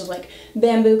pictures of, like,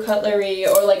 bamboo cutlery,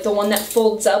 or, like, the one that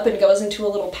folds up and goes into a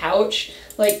little pouch,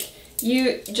 like...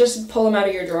 You just pull them out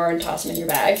of your drawer and toss them in your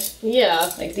bag.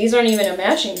 Yeah. Like, these aren't even a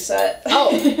matching set. Oh.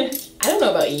 I don't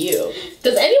know about you.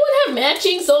 Does anyone have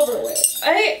matching silverware?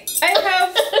 I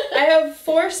have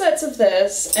 4 sets of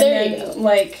this, and then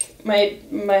like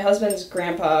my husband's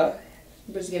grandpa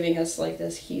was giving us like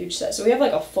this huge set, so we have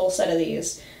like a full set of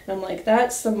these. And I'm like,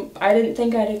 I didn't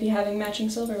think I'd be having matching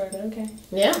silverware, but okay.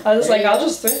 Yeah. I was like, I'll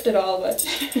just thrift it all, but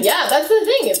yeah, that's the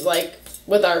thing. It's like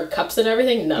with our cups and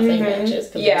everything, nothing matches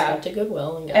because we just went to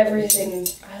Goodwill and got everything.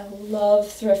 I love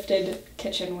thrifted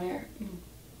kitchenware.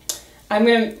 I'm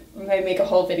gonna make a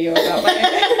whole video about my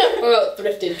about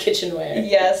thrifted kitchenware.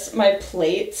 Yes, my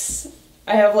plates.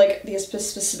 I have like these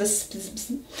specific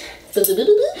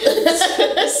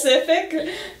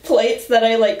plates that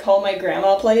I like call my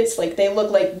grandma plates. Like they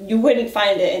look like you wouldn't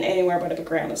find it in anywhere but a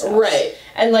grandma's house. Right.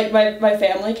 And like my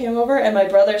family came over and my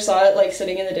brother saw it like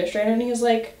sitting in the dish drainer and he was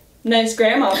like, "Nice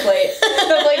grandma plate."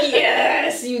 I'm like,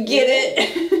 "Yes, you get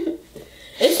it."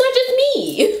 It's not just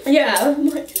me. Yeah. I'm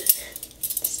like,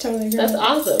 it's totally great. That's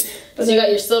awesome. But so you got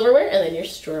your silverware and then your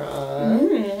straw.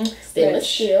 Stainless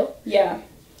steel. Yeah.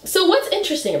 So what's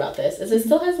interesting about this is it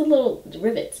still has the little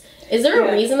rivets. Is there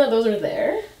a reason that those are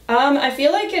there? I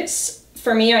feel like it's,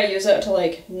 for me, I use it to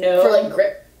like know. For like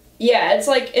grip? Yeah, it's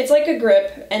like a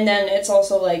grip, and then it's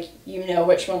also like you know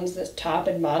which one's the top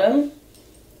and bottom.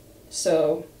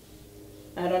 So,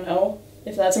 I don't know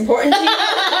if that's important to you.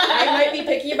 I might be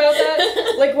picky about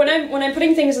that. Like when I'm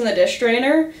putting things in the dish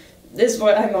drainer, this is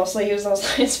what I mostly use those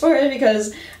lines for,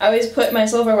 because I always put my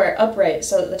silverware upright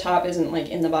so that the top isn't like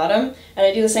in the bottom, and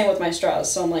I do the same with my straws.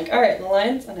 So I'm like, all right, the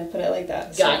lines, and I put it like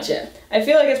that. Gotcha. So I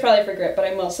feel like it's probably for grip, but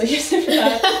I mostly use it for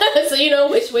that. So you know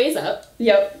which way's up.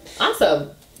 Yep.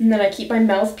 Awesome. And then I keep my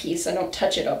mouthpiece. I don't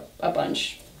touch it up a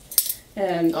bunch.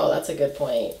 Oh, that's a good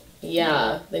point.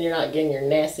 Yeah. Then you're not getting your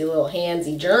nasty little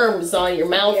handsy germs on your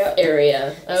mouth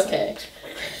area. Okay.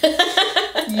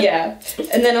 Yeah.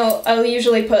 And then I'll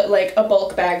usually put like a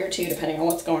bulk bag or 2 depending on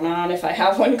what's going on. If I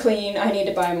have one clean, I need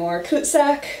to buy more.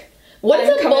 Kutsak. What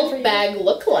does a bulk bag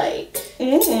look like?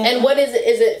 And what is it?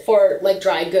 Is it for like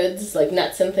dry goods, like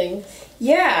nuts and things?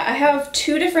 Yeah, I have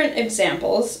 2 different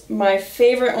examples. My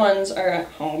favorite ones are at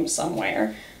home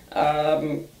somewhere.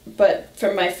 But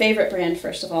for my favorite brand,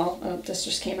 first of all, this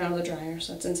just came out of the dryer,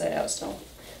 so it's inside out still.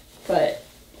 But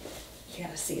you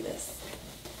gotta see this.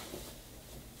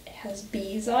 It has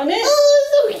bees on it.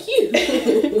 Oh, so cute!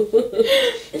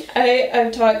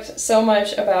 I've talked so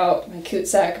much about my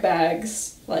Kutsak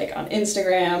bags, like on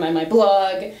Instagram and my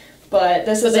blog, but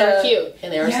they're cute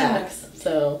and they are sacks.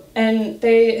 So and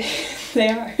they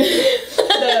are.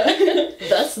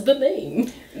 That's the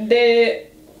name. They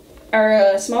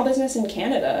are a small business in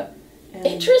Canada.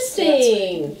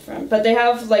 Interesting. But they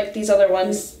have like these other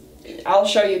ones. I'll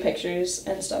show you pictures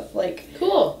and stuff. Like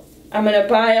cool. I'm gonna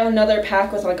buy another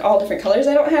pack with like all different colors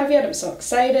I don't have yet. I'm so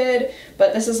excited.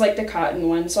 But this is like the cotton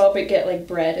one, so I'll get like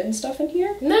bread and stuff in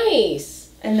here. Nice.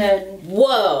 And then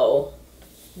whoa,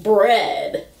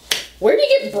 bread. Where do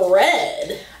you get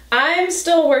bread? I'm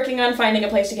still working on finding a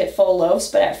place to get full loaves,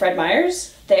 but at Fred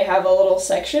Meyer's they have a little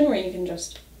section where you can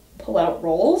just pull out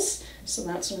rolls. So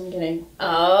that's what I'm getting.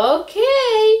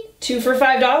 Okay. 2 for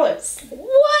 $5.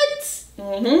 What?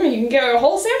 You can get a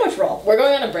whole sandwich roll. We're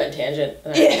going on a bread tangent.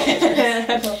 Yeah.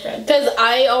 I love bread. Because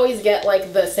I always get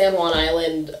like the San Juan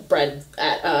Island bread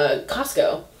at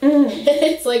Costco.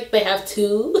 It's like they have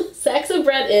 2 sacks of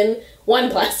bread in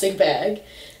 1 plastic bag.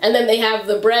 And then they have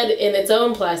the bread in its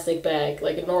own plastic bag,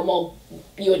 like a normal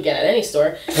you would get at any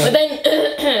store. But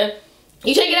then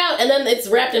you take it out and then it's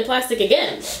wrapped in plastic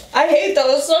again. I hate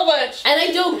those so much. And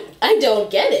I don't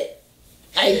get it.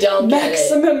 I don't get it.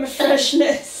 Maximum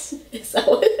freshness. Is that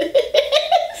what it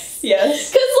is? Yes.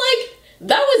 Because, like,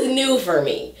 that was new for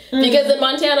me. Because in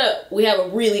Montana, we have a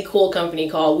really cool company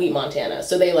called Wheat Montana.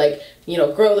 So they, like, you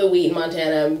know, grow the wheat in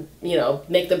Montana, you know,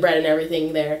 make the bread and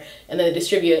everything there, and then they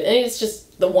distribute it. And it's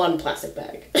just the 1 plastic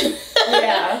bag.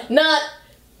 Yeah.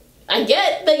 I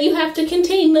get that you have to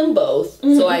contain them both,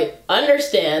 so I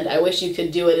understand. I wish you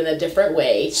could do it in a different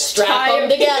way. Strap them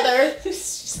together.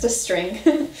 Just a string.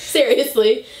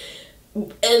 Seriously.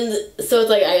 And so it's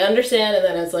like, I understand, and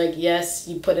then it's like, yes,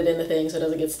 you put it in the thing so it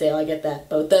doesn't get stale, I get that.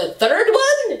 But the third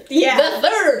one? Yeah. The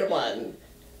third one.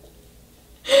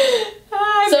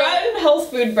 I've gotten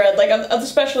health food bread, like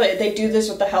especially they do this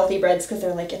with the healthy breads because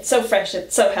they're like, it's so fresh,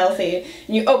 it's so healthy.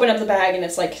 And you open up the bag and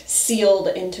it's like sealed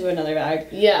into another bag.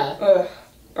 Yeah. Ugh.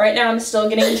 Right now I'm still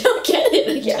getting. I don't get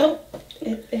it. Yeah. I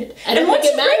don't think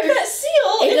it matters. Break that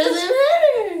seal, it doesn't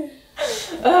matter.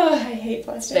 Ugh, I hate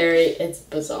plastic. It's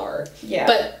bizarre. Yeah.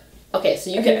 But Okay, so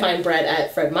you can find bread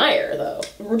at Fred Meyer, though.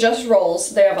 Just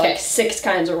rolls. They have like 6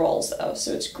 kinds of rolls, though,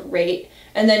 so it's great.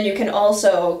 And then you can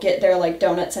also get their like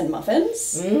donuts and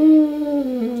muffins,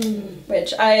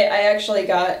 which I actually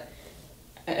got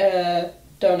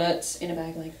donuts in a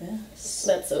bag like this.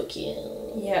 That's so cute.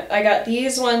 Yeah, I got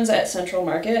these ones at Central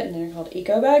Market, and they're called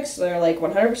eco bags. So they're like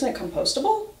 100%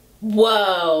 compostable.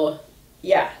 Whoa.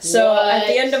 Yeah. So at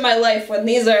the end of my life, when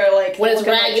these are like when it's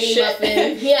raggedy like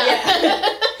muffin,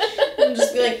 yeah. I'm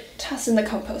just be like toss in the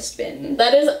compost bin.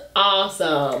 That is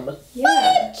awesome. Yeah.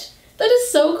 What? That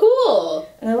is so cool.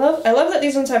 And I love that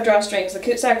these ones have drawstrings. The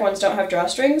Kootsak ones don't have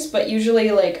drawstrings, but usually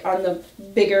like on the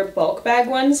bigger bulk bag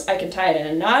ones, I can tie it in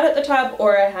a knot at the top,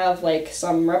 or I have like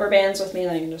some rubber bands with me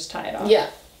and I can just tie it off.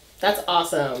 Yeah. That's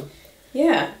awesome.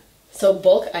 Yeah. So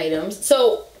bulk items.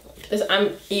 So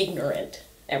I'm ignorant,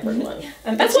 everyone.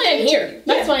 That's why I'm here.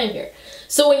 That's why I'm here.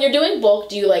 So when you're doing bulk,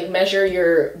 do you like measure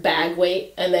your bag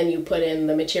weight and then you put in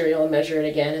the material and measure it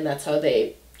again, and that's how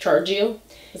they charge you?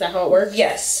 Is that how it works?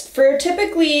 Yes. For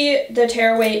typically the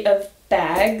tare weight of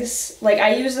bags, like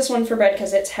I use this one for bread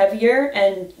because it's heavier,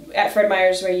 and at Fred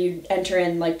Meyer's where you enter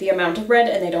in like the amount of bread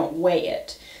and they don't weigh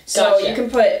it. So you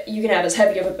can have as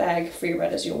heavy of a bag for your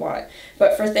bread as you want.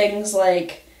 But for things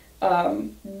like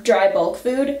dry bulk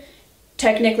food,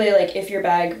 technically, like if your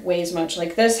bag weighs much,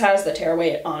 like this has the tare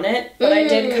weight on it, but I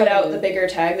did cut out the bigger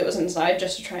tag that was inside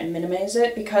just to try and minimize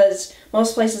it, because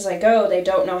most places I go, they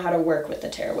don't know how to work with the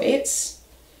tare weights.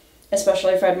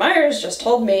 Especially Fred Meyer's just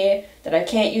told me that I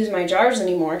can't use my jars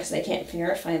anymore because they can't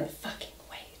verify the fucking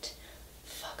weight.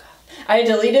 Fuck off. I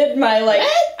deleted my, like,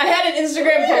 I had an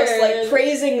Instagram post, like,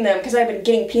 praising them because I've been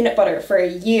getting peanut butter for a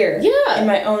year in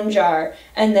my own jar.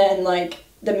 And then, like,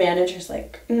 the manager's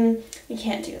like, you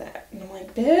can't do that. And I'm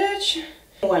like, bitch.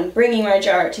 Bringing my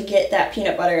jar to get that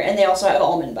peanut butter, and they also have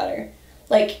almond butter.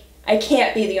 Like, I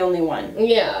can't be the only one.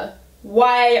 Yeah.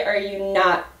 Why are you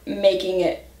not making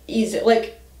it easy?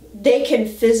 Like, they can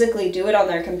physically do it on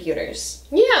their computers.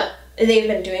 Yeah. They've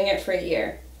been doing it for a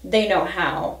year. They know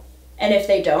how. And if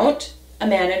they don't, a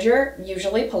manager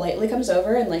usually politely comes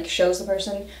over and like shows the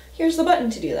person, here's the button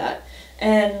to do that.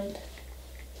 And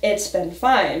it's been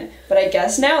fine. But I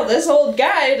guess now this old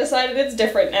guy decided it's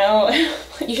different now.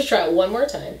 You should try it one more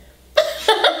time.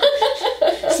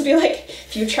 Just be like,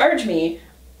 if you charge me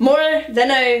more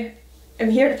than I am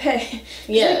here to pay.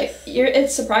 Yes. Like,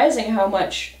 it's surprising how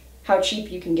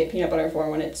cheap you can get peanut butter for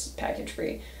when it's package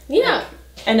free. Yeah. Like,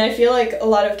 and I feel like a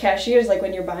lot of cashiers, like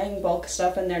when you're buying bulk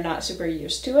stuff and they're not super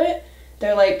used to it,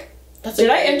 they're like, did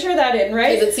I enter that in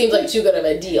right? Because it seems like too good of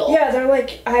a deal. Yeah, they're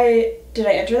like, did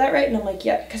I enter that right? And I'm like,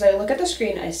 yeah, because I look at the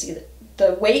screen, I see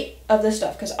the weight of the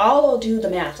stuff, because I'll do the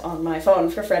math on my phone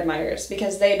for Fred Meyer's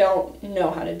because they don't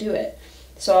know how to do it.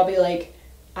 So I'll be like,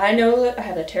 I know that I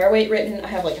have the tare weight written, I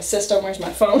have like a system, where's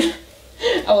my phone?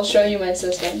 I will show you my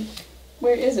system.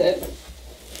 Where is it?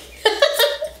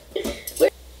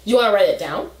 Do you want to write it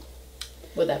down?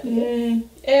 Would that be good?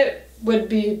 It would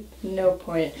be no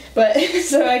point. But,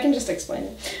 so I can just explain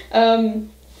it.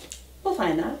 We'll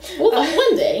find that. Well,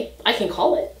 one day, I can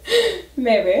call it.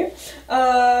 Maybe.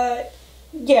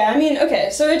 Yeah, I mean, okay,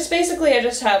 so it's basically, I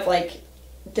just have, like,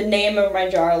 the name of my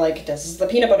jar, like, this is the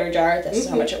peanut butter jar, this is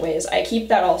how much it weighs. I keep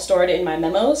that all stored in my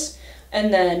memos,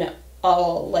 and then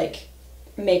I'll, like,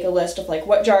 make a list of like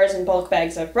what jars and bulk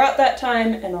bags I've brought that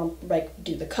time, and I'll like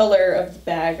do the color of the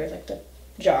bag or like the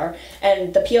jar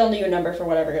and the PLU number for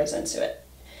whatever goes into it.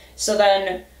 So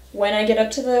then when I get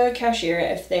up to the cashier,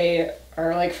 if they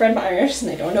are like Fred Meyer's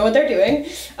and they don't know what they're doing,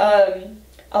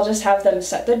 I'll just have them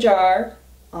set the jar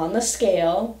on the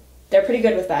scale. They're pretty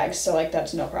good with bags, so like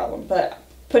that's no problem. But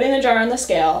putting the jar on the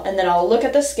scale, and then I'll look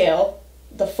at the scale,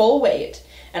 the full weight,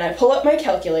 and I pull up my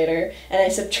calculator, and I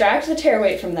subtract the tare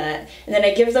weight from that, and then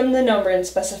I give them the number and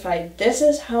specify this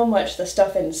is how much the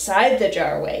stuff inside the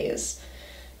jar weighs.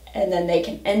 And then they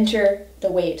can enter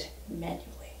the weight manually.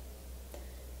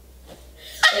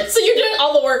 So you're doing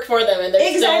all the work for them, and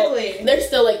they're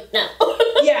still like, no.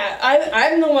 Yeah,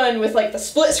 I'm the one with like the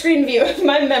split screen view of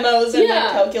my memos and my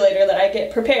calculator that I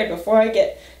get prepared before I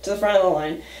get to the front of the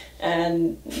line.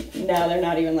 And now they're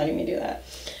not even letting me do that.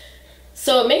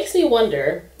 So it makes me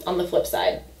wonder, on the flip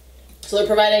side, so they're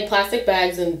providing plastic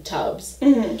bags and tubs.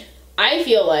 Mm-hmm. I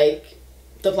feel like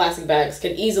the plastic bags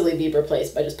could easily be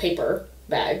replaced by just paper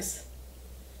bags.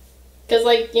 Because,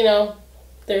 like, you know,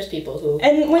 there's people who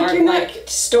and like you're not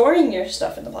storing your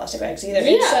stuff in the plastic bags either.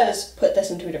 It says put this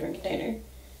into a different container.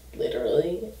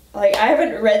 Literally. Like, I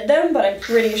haven't read them, but I'm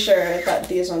pretty sure that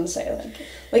these ones say,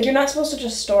 like you're not supposed to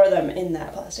just store them in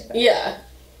that plastic bag. Yeah.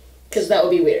 Because that would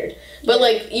be weird. But,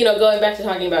 like, you know, going back to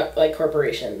talking about, like,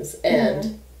 corporations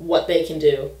and what they can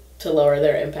do to lower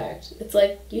their impact. It's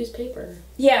like, use paper.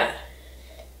 Yeah.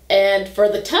 And for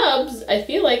the tubs, I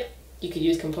feel like you could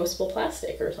use compostable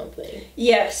plastic or something.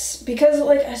 Yes, because,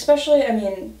 like, especially, I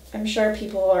mean, I'm sure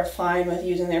people are fine with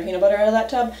using their peanut butter out of that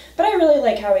tub, but I really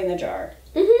like having the jar.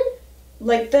 Mm-hmm.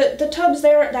 Like, the tubs,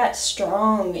 they aren't that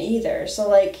strong either, so,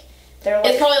 like, they're, like,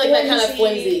 it's probably, like, that kind of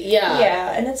flimsy, yeah.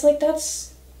 Yeah, and it's, like,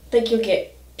 that's, like, you'll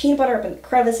get peanut butter up in the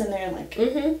crevice in there, and, like,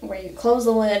 where you close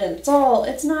the lid, and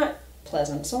it's not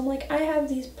pleasant. So I'm like, I have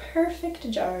these perfect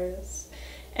jars,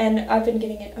 and I've been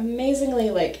getting it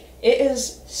amazingly, like, it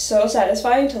is so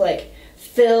satisfying to, like,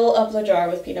 fill up the jar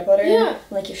with peanut butter. Yeah.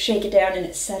 Like, you shake it down and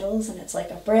it settles and it's like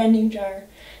a brand new jar.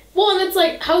 Well, and it's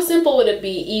like, how simple would it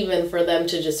be even for them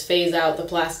to just phase out the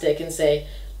plastic and say,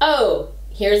 oh,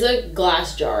 here's a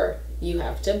glass jar you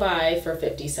have to buy for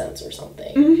 50 cents or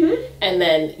something. Mm-hmm. And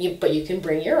then, you can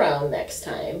bring your own next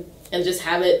time and just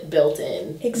have it built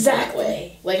in. Exactly. That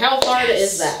way. Like, how hard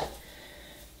is that?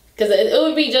 Because it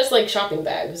would be just like shopping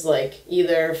bags, like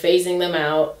either phasing them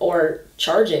out or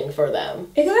charging for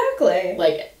them. Exactly.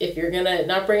 Like, if you're gonna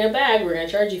not bring a bag, we're gonna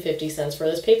charge you 50 cents for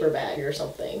this paper bag or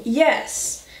something.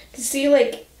 Yes. See,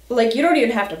 like you don't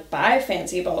even have to buy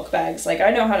fancy bulk bags. Like,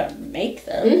 I know how to make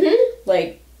them. Mm-hmm.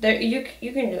 Like, you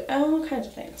can do all kinds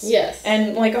of things. Yes.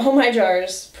 And, like, all my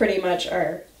jars pretty much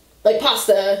are... Like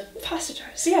pasta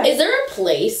jars, yeah. Is there a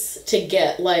place to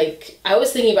get, like, I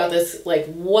was thinking about this, like,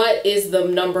 what is the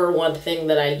number one thing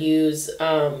that I use,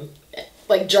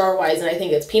 like, jar-wise, and I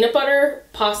think it's peanut butter,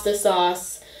 pasta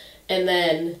sauce, and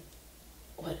then,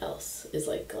 what else is,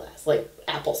 like, glass? Like,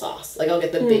 applesauce. Like, I'll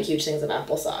get the big, huge things of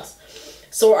applesauce.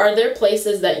 So are there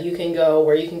places that you can go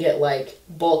where you can get, like,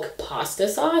 bulk pasta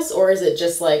sauce, or is it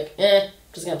just, like,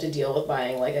 just gonna have to deal with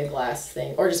buying, like, a glass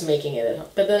thing, or just making it at home.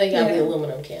 But then you have the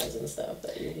aluminum cans and stuff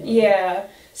that you're dealing with.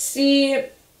 See,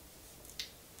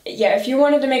 if you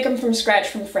wanted to make them from scratch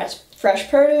from fresh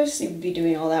produce, you'd be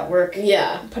doing all that work.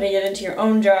 Yeah. Putting it into your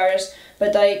own jars.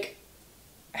 But, like,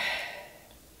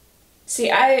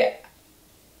 see, I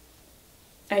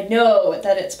know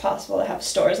that it's possible to have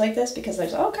stores like this because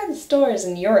there's all kinds of stores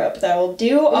in Europe that will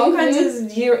do all kinds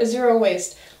of zero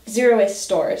waste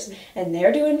stores, and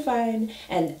they're doing fine,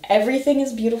 and everything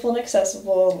is beautiful and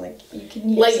accessible, and, like, you can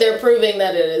use like, they're proving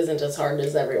that it isn't as hard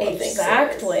as everyone thinks.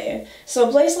 Exactly. So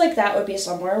a place like that would be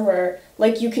somewhere where,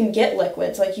 like, you can get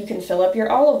liquids, like, you can fill up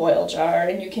your olive oil jar,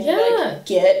 and you can like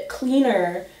get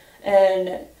cleaner,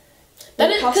 and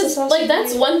that is, because, like,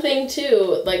 that's one thing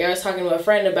too. Like, I was talking to a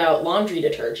friend about laundry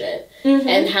detergent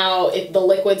and how if the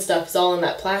liquid stuff is all in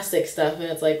that plastic stuff, and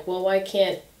it's like, well, why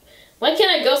can't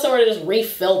I go somewhere to just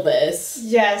refill this?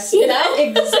 Yes, you know,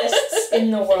 it exists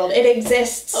in the world. It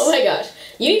exists. Oh my gosh,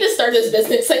 you need to start this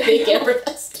business. I think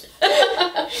Amberfest.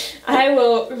 I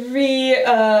will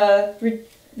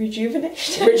rejuvenate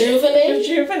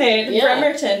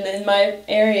Bremerton in my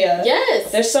area.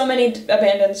 Yes, there's so many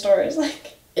abandoned stores.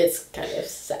 Like, it's kind of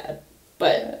sad,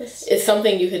 but it's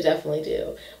something you could definitely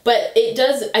do. But it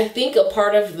does, I think a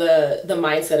part of the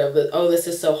mindset of, this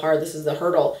is so hard, this is the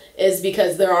hurdle, is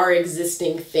because there are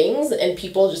existing things and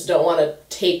people just don't want to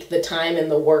take the time and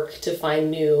the work to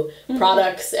find new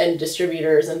products and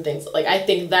distributors and things. Like, I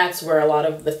think that's where a lot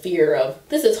of the fear of,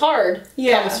 this is hard,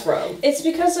 comes from. It's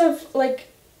because of, like,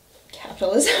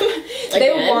 capitalism.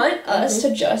 They want us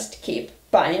to just keep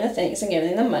buying the things and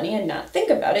giving them money and not think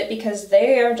about it because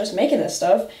they are just making this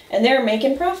stuff and they're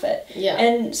making profit. Yeah.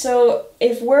 And so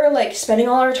if we're, like, spending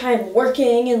all our time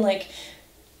working and, like,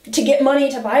 to get money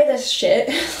to buy this shit,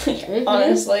 like,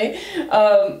 honestly,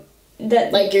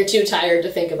 that, like, you're too tired to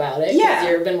think about it because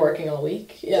you've been working all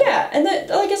week. Yeah, and that,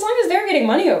 like, as long as they're getting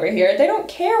money over here, they don't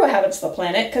care what happens to the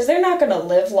planet because they're not going to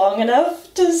live long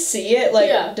enough to see it,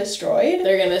 like, destroyed.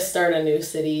 They're going to start a new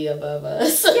city above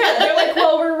us. Yeah, they're like,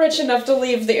 well, we're rich enough to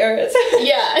leave the Earth.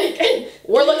 Yeah,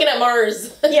 we're looking at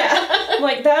Mars. Yeah, I'm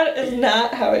like, that is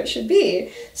not how it should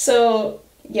be. So,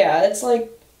 yeah, it's like,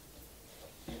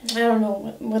 I don't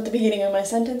know what the beginning of my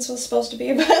sentence was supposed to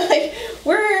be, but, like,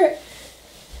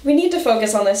 we need to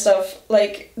focus on this stuff.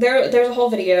 Like, there's a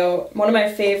whole video. One of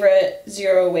my favorite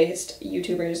zero waste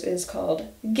YouTubers is called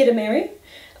Get a Mary.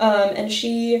 And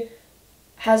she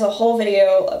has a whole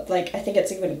video of, like, I think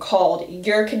it's even called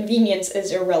Your Convenience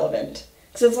is Irrelevant.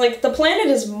 Because it's like, the planet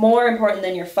is more important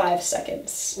than your 5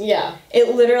 seconds. Yeah.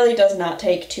 It literally does not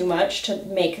take too much to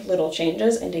make little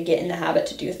changes and to get in the habit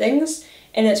to do things.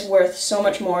 And it's worth so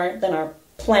much more than our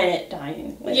planet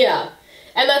dying. Like, yeah.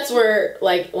 And that's where,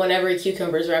 like, whenever a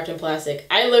cucumber is wrapped in plastic,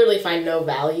 I literally find no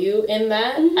value in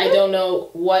that. I don't know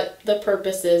what the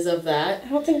purpose is of that. I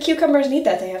don't think cucumbers need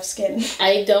that. They have skin.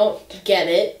 I don't get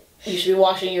it. you should be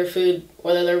washing your food,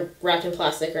 whether they're wrapped in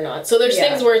plastic or not. So there's Yeah.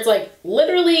 things where it's like,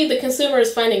 literally, the consumer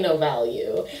is finding no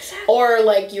value. Exactly. Or,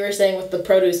 like you were saying with the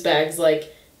produce bags,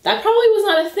 like, that probably was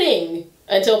not a thing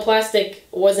until plastic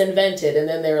was invented. And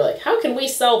then they were like, how can we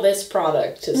sell this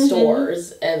product to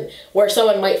stores and where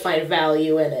someone might find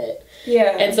value in it?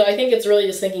 Yeah. And so I think it's really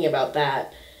just thinking about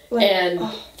that. Like, And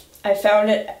I found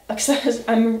it because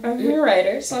I'm a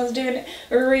writer, so I was doing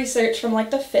research from like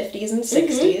the 50s and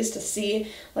 60s to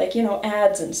see like, you know,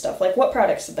 ads and stuff, like what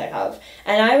products did they have,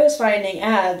 and I was finding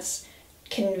ads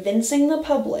convincing the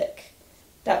public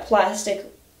that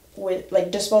plastic with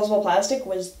like disposable plastic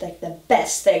was like the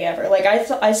best thing ever. Like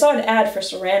I saw an ad for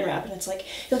Saran wrap and it's like,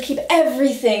 it'll keep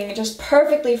everything just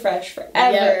perfectly fresh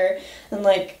forever. And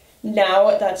like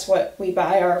now that's what we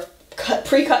buy our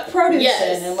pre-cut produce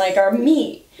in, and like our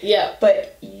meat. Yeah.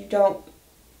 But you don't.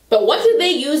 But what did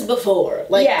they use before?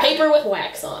 Like paper with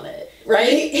wax on it,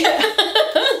 right?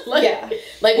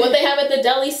 Like what they have at the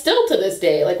deli still to this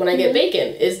day, like when I get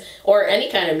bacon is, or any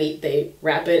kind of meat, they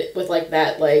wrap it with like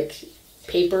that like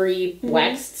papery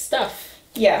waxed stuff.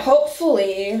 Yeah,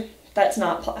 hopefully that's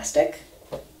not plastic,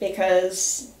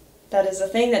 because that is a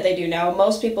thing that they do now.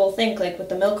 Most people think, like, with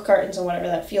the milk cartons and whatever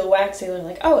that feel waxy, they're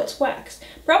like, oh, it's wax.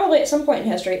 Probably at some point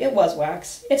in history, it was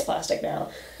wax. It's plastic now.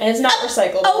 And it's not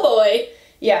recyclable. Oh, boy.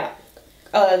 Yeah.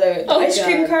 The ice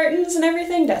cream cartons and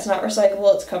everything, that's not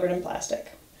recyclable. It's covered in plastic.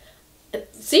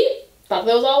 See? Thought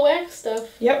that was all wax stuff.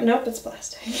 Yep, nope, it's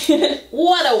plastic.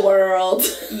 What a world.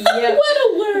 Yep. What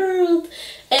a world.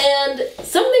 And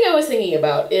something I was thinking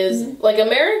about is, like,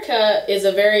 America is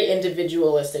a very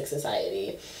individualistic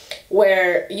society,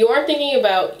 where you aren't thinking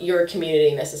about your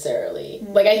community necessarily.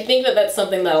 Like, I think that that's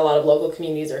something that a lot of local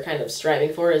communities are kind of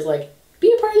striving for, is like,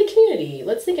 be a part of the community.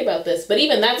 Let's think about this. But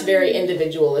even that's very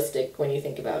individualistic when you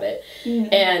think about it.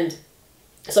 And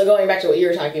so going back to what you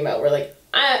were talking about, where like,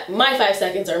 my 5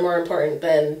 seconds are more important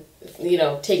than, you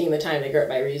know, taking the time to grab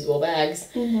my reusable bags.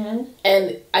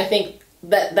 And I think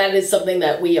that is something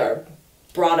that we are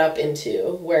brought up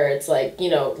into, where it's like, you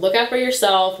know, look out for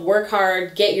yourself, work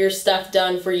hard, get your stuff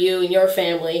done for you and your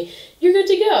family, you're good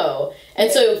to go.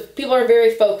 And so people are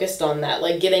very focused on that,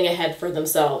 like getting ahead for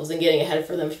themselves and getting ahead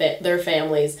for their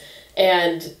families,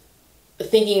 and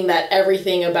thinking that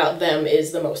everything about them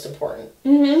is the most important.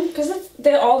 Because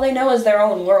all they know is their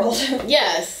own world.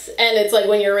 Yes, and it's like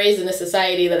when you're raised in a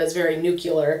society that is very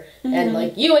nuclear, and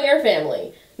like you and your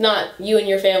family, not you and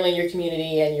your family and your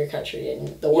community and your country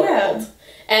and the world. Yeah.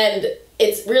 And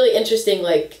it's really interesting,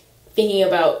 like, thinking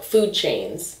about food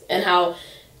chains and how,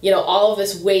 you know, all of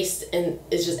this waste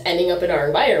is just ending up in our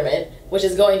environment, which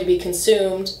is going to be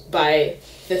consumed by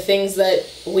the things that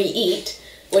we eat,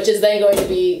 which is then going to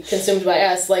be consumed by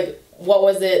us. Like, what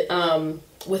was it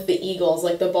with the eagles,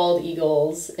 like the bald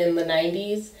eagles in the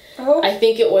 90s? Oh. I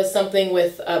think it was something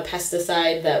with a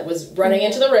pesticide that was running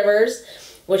into the rivers,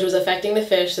 which was affecting the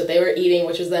fish that they were eating,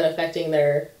 which was then affecting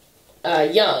their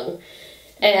young.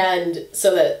 And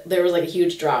so that there was like a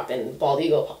huge drop in bald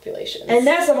eagle populations. And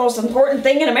that's the most important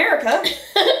thing in America.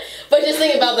 But just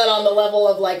think about that on the level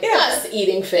of like us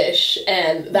eating fish,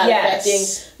 and that affecting,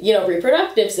 you know,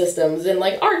 reproductive systems and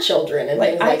like our children and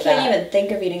things like that. I can't even think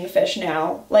of eating fish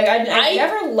now. Like I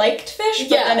never liked fish,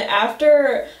 but then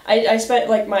after I spent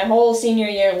like my whole senior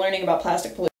year learning about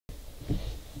plastic pollution.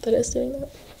 That is doing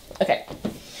that? Okay.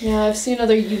 Yeah, I've seen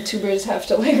other YouTubers have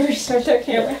to like restart their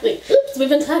camera. Like, oops, we've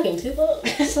been talking too long.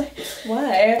 It's like,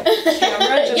 why?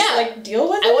 Camera, just like deal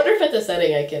with it? I wonder if at the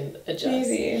setting I can adjust.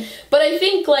 Maybe. But I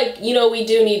think, like, you know, we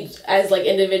do need, as like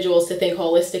individuals, to think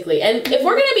holistically. And if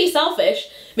we're gonna be selfish,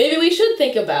 maybe we should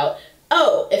think about,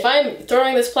 oh, if I'm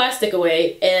throwing this plastic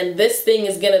away and this thing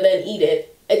is gonna then eat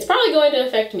it, it's probably going to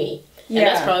affect me. And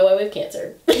that's probably why we have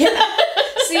cancer. Yeah.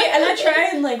 See, and I try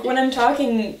and like when I'm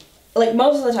talking, like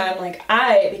most of the time, like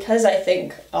because I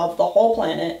think of the whole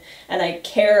planet and I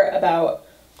care about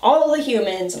all the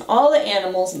humans and all the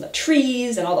animals and the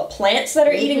trees and all the plants that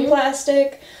are eating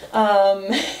plastic,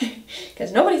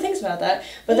 because nobody thinks about that.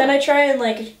 But then I try and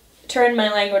like turn my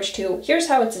language to, here's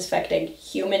how it's affecting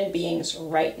human beings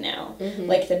right now.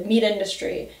 Like the meat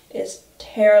industry is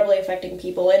terribly affecting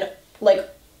people, and like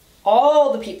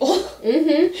all the people.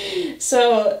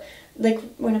 So like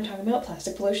when I'm talking about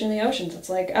plastic pollution in the oceans, it's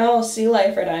like, oh, sea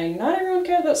life are dying. Not everyone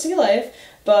cares about sea life,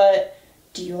 but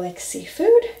do you like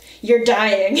seafood? You're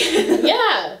dying.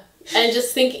 Yeah. And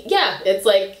just think, it's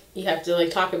like you have to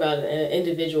like talk about it at an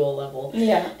individual level.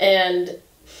 Yeah. And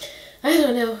I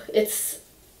don't know, it's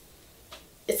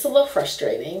a little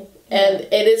frustrating. And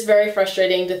it is very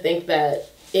frustrating to think that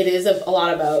it is a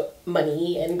lot about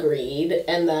money and greed,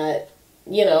 and that,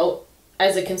 you know,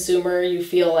 as a consumer, you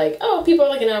feel like, oh, people are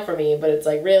looking out for me, but it's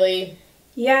like, really?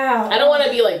 Yeah. I don't want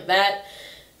to be like that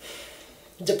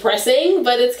depressing,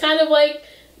 but it's kind of like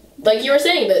you were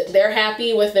saying, that they're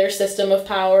happy with their system of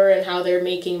power and how they're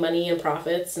making money and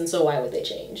profits, and so why would they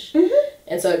change? Mm-hmm.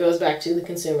 And so it goes back to the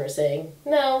consumer saying,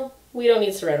 no, we don't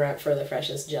need saran wrap for the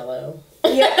freshest Jell-O.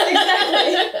 Yeah,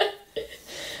 exactly.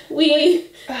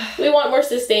 we want more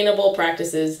sustainable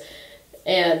practices,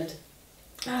 and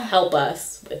help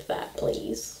us with that,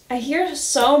 please. I hear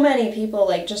so many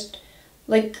people,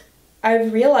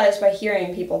 I've realized by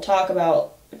hearing people talk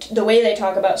about the way they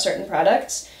talk about certain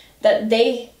products, that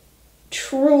they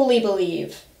truly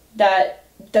believe that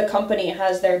the company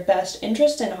has their best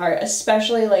interest in heart,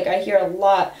 especially, I hear a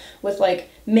lot with,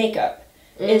 makeup,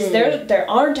 is there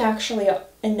aren't actually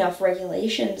enough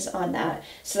regulations on that.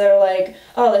 So they're like,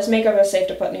 oh, this makeup is safe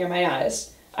to put near my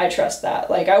eyes. I trust that.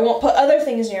 I won't put other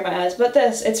things near my eyes, but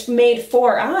it's made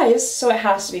for eyes, so it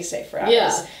has to be safe for eyes.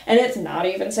 Yeah. And it's not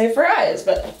even safe for eyes,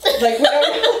 but, we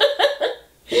don't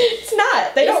It's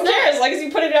not. They don't care as long as you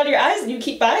put it on your eyes and you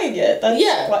keep buying it.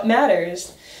 That's what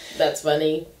matters. That's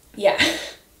funny. Yeah.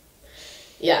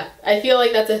 Yeah. I feel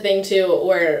like that's a thing, too,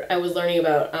 where I was learning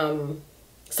about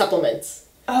supplements.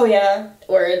 Oh, yeah.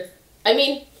 Where,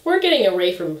 we're getting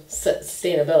away from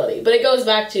sustainability, but it goes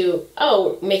back to,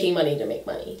 making money to make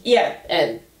money. Yeah.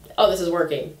 And, this is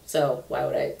working, so why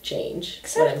would I change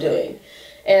what I'm doing?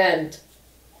 And,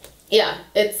 yeah,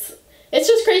 it's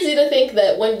just crazy to think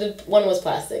that when was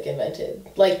plastic invented?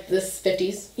 This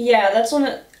 50s? Yeah,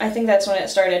 I think that's when it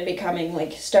started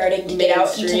becoming, starting to get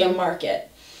out into the market.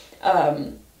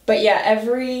 But yeah,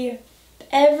 every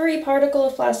particle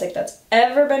of plastic that's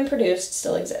ever been produced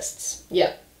still exists.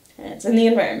 Yeah. And it's in the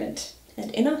environment.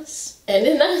 And in us. And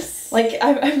in us.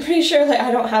 I'm pretty sure,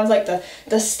 I don't have,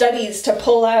 the studies to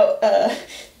pull out,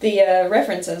 the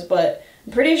references, but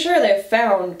I'm pretty sure they've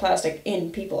found plastic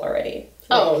in people already.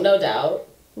 Oh, no doubt.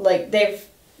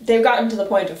 They've gotten to the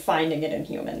point of finding it in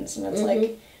humans, and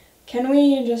it's can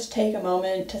we just take a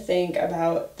moment to think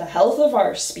about the health of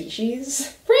our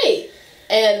species? Right.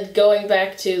 And going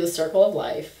back to the circle of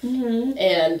life. Mm-hmm.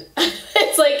 And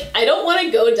it's I don't want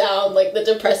to go down, the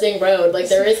depressing road.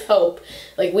 There is hope.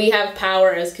 We have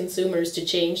power as consumers to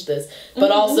change this.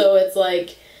 But also, it's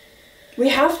we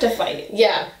have to fight.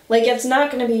 Yeah. It's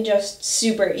not going to be just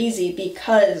super easy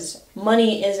because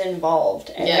money is involved.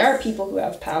 And there are people who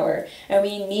have power. And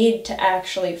we need to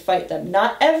actually fight them.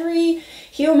 Not every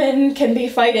human can be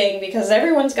fighting because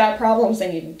everyone's got problems they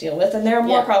need to deal with. And there are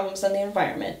more problems than the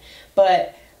environment.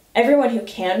 But everyone who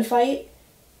can fight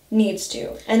needs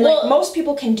to. And, most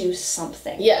people can do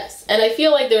something. Yes. And I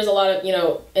feel there's a lot of,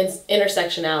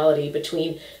 intersectionality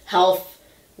between health,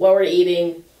 what we're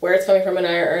eating, where it's coming from in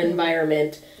our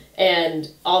environment,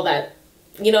 and all that.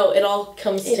 It all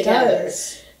comes together.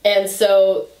 Does. And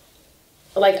so,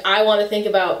 I want to think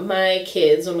about my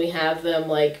kids when we have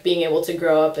them, being able to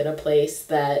grow up in a place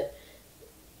that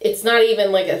it's not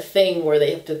even, a thing where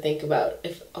they have to think about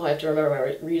I have to remember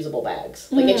my reusable bags.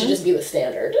 It should just be the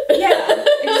standard. Yeah,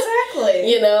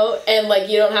 exactly. And,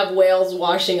 you don't have whales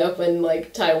washing up in,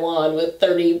 Taiwan with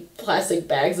 30 plastic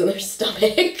bags in their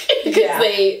stomach.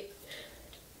 Because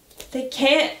they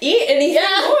can't eat anything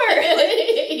more.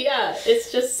 Yeah,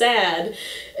 it's just sad.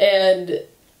 And,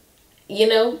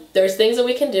 there's things that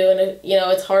we can do, and,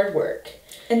 it's hard work.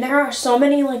 And there are so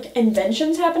many,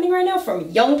 inventions happening right now from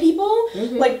young people,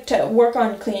 to work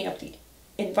on cleaning up the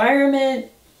environment,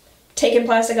 taking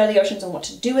plastic out of the oceans and what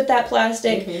to do with that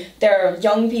plastic. Mm-hmm. There are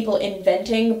young people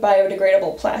inventing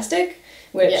biodegradable plastic,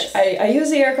 which I use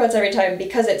the air quotes every time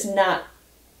because it's not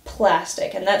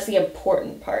plastic, and that's the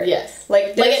important part. Yes.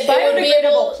 There's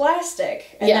biodegradable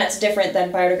plastic, and that's different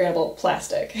than biodegradable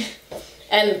plastic.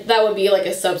 And that would be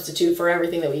a substitute for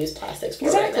everything that we use plastics for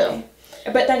right now.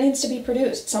 But that needs to be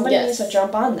produced. Somebody needs to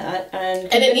jump on that and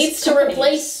it needs to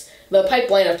replace the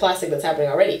pipeline of plastic that's happening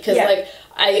already. Because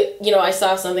I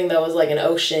saw something that was an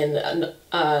ocean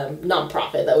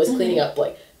nonprofit that was cleaning up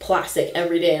plastic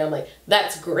every day, and I'm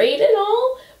that's great and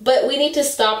all, but we need to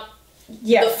stop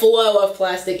the flow of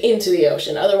plastic into the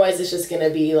ocean. Otherwise, it's just going to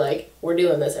be we're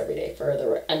doing this every day for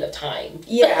the end of time.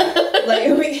 Yeah,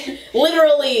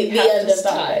 literally the end of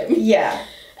time. Yeah,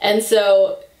 and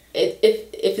so.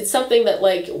 If it's something that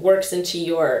works into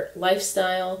your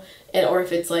lifestyle, or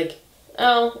if it's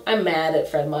I'm mad at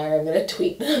Fred Meyer, I'm gonna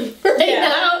tweet them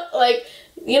now.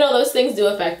 Those things do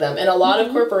affect them, and a lot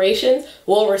of corporations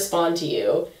will respond to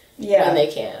you when they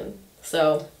can.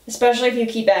 So especially if you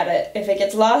keep at it, if it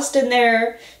gets lost in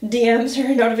their DMs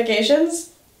or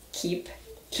notifications, keep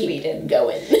tweeting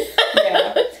going.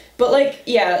 Yeah. But like,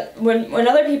 yeah, when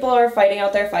other people are fighting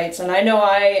out their fights, and I know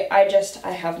I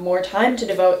have more time to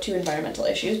devote to environmental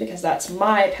issues because that's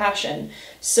my passion.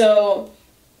 So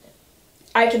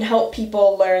I can help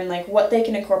people learn like what they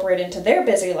can incorporate into their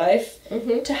busy life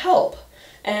to help.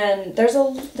 And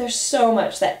there's so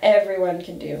much that everyone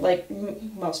can do. Like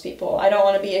most people, I don't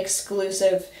want to be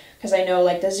exclusive because I know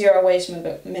like the zero waste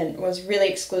movement was really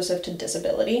exclusive to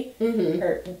disability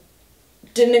or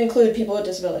didn't include people with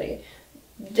disability.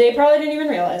 They probably didn't even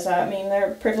realize that. I mean,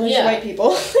 they're privileged white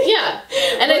people. Yeah.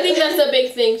 And I think that's a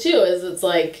big thing, too, is it's,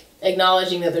 like,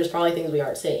 acknowledging that there's probably things we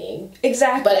aren't saying.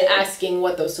 Exactly. But asking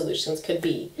what those solutions could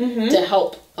be to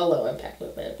help a low-impact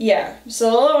movement. Yeah.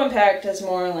 So low impact is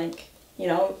more, like, you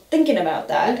know, thinking about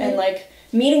that and, like,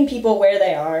 meeting people where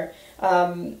they are.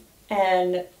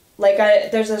 And, like,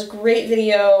 there's this great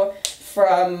video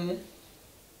from...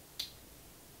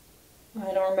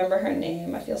 I don't remember her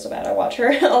name. I feel so bad. I watch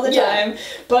her all the time.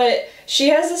 But she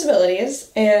has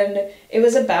disabilities, and it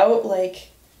was about, like,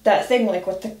 that thing, like,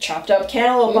 with the chopped up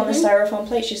cantaloupe on the styrofoam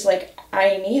plate. She's like,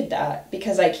 I need that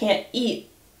because I can't eat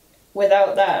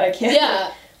without that.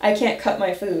 I can't cut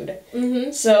my food.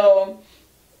 So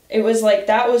it was, like,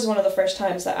 that was one of the first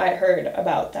times that I heard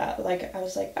about that. Like, I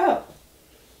was like, oh,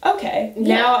 okay.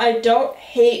 Now I don't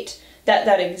hate that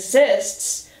that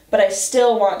exists, but I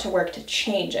still want to work to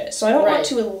change it. So I don't want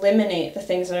to eliminate the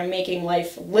things that are making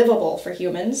life livable for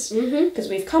humans, because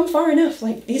we've come far enough.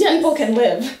 Like, these people can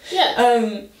live.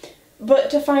 But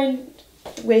to find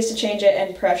ways to change it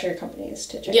and pressure companies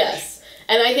to change. Yes.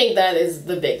 And I think that is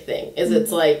the big thing, is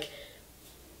it's like,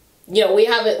 you know, we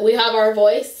have our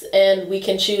voice, and we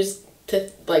can choose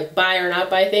to, like, buy or not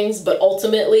buy things, but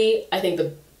ultimately, I think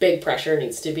the big pressure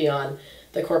needs to be on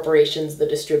the corporations, the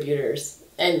distributors,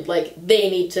 and, like, they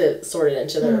need to sort it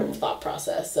into their own thought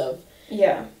process of...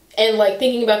 Yeah. And, like,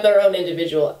 thinking about their own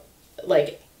individual,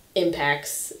 like,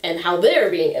 impacts and how they're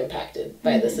being impacted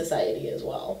by the society as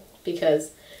well.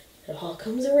 Because it all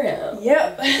comes around.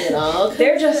 Yep. It all comes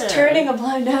They're just around. turning a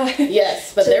blind eye.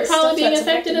 Yes, but they're probably being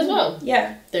affected as well.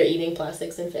 Yeah. They're eating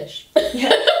plastics and fish.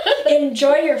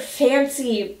 Enjoy your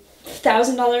fancy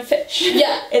 $1,000 fish.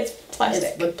 Yeah. It's plastic.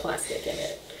 It's with plastic in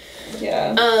it.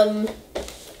 Yeah.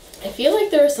 I feel like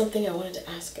there was something I wanted to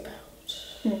ask about.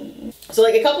 So,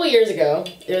 like, a couple years ago,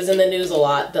 it was in the news a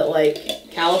lot that, like,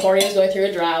 California was going through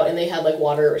a drought and they had, like,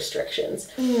 water restrictions.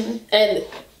 And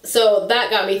so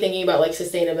that got me thinking about, like,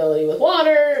 sustainability with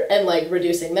water and, like,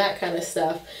 reducing that kind of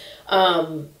stuff.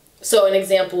 So an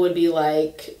example would be,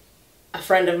 like, a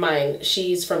friend of mine,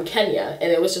 she's from Kenya,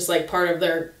 and it was just, like, part of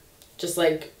their, just,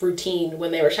 like, routine when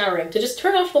they were showering to just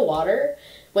turn off the water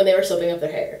when they were soaping up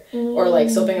their hair or, like,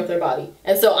 soaping up their body.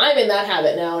 And so I'm in that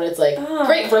habit now, and it's, like,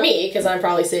 great for me because I'm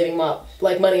probably saving,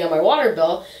 like, money on my water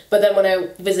bill. But then when I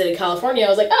visited California, I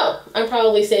was like, oh, I'm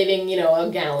probably saving, you know, a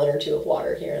gallon or two of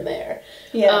water here and there.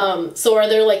 Yeah. So are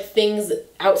there, like, things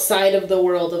outside of the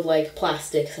world of, like,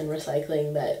 plastics and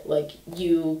recycling that, like,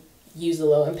 you use the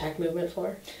low-impact movement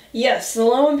for? Yes, the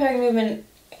low-impact movement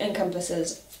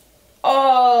encompasses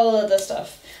all of the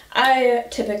stuff. I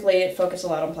typically focus a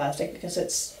lot on plastic because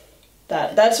that's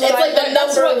what it's like the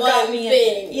number one got me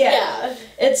thing. Yeah.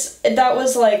 That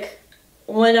was like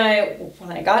when I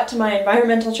got to my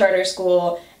environmental charter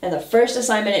school, and the first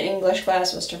assignment in English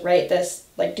class was to write this,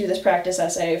 like, do this practice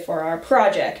essay for our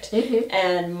project.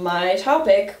 And my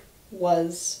topic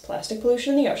was plastic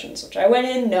pollution in the oceans, which I went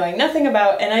in knowing nothing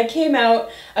about, and I came out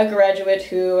a graduate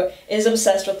who is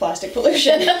obsessed with plastic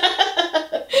pollution.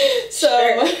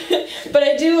 So, but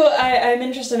I'm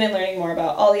interested in learning more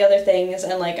about all the other things,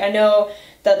 and, like, I know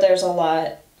that there's a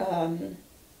lot,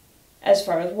 as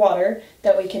far as water,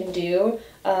 that we can do.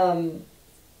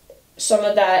 Some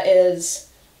of that is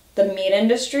the meat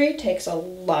industry takes a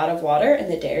lot of water, and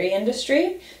the dairy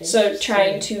industry. So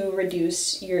trying to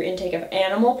reduce your intake of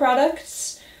animal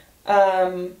products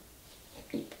works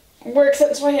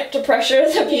its way up to pressure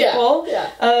the people.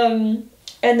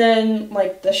 And then,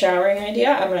 like, the showering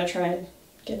idea, I'm going to try and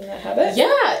get in that habit.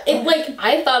 Yeah, like,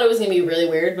 I thought it was going to be really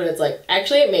weird, but it's like,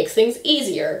 actually it makes things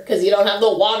easier, because you don't have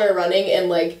the water running and,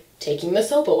 like, taking the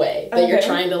soap away that you're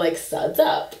trying to, like, suds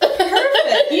up.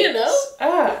 Perfect. You know?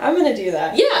 I'm going to do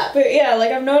that. Yeah. But, yeah, like,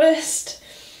 I've noticed,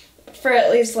 for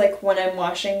at least, like, when I'm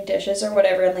washing dishes or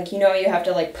whatever, and, like, you know, you have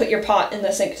to, like, put your pot in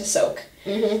the sink to soak.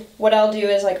 What I'll do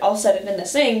is, like, I'll set it in the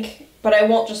sink, but I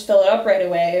won't just fill it up right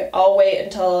away. I'll wait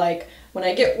until, like, when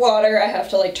I get water, I have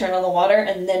to, like, turn on the water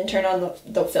and then turn on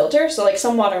the filter. So, like,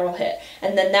 some water will hit,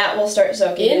 and then that will start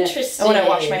soaking Interesting. it. And when I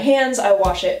wash my hands, I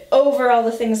wash it over all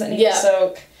the things that need to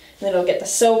soak. And then it'll get the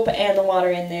soap and the water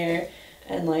in there.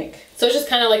 and like... So it's just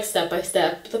kind of like step by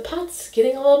step, the pot's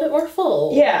getting a little bit more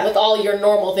full. Yeah. With all your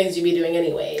normal things you'd be doing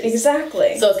anyways.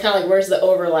 Exactly. So it's kind of like, where's the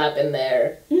overlap in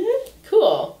there? Mm-hmm.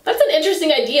 Cool. That's an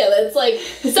interesting idea. That's like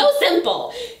so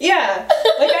simple. Yeah.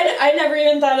 Like I never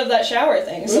even thought of that shower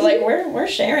thing. So like we're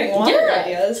sharing water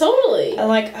ideas. Totally. And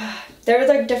like there are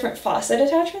like different faucet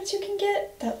attachments you can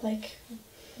get that like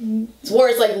So where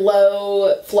it's like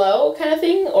low flow kind of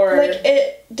thing, or like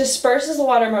it disperses the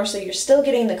water more, so you're still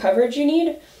getting the coverage you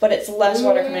need, but it's less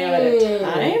water coming out at a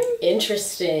time.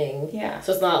 Interesting. Yeah.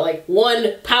 So it's not like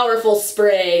one powerful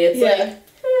spray. It's like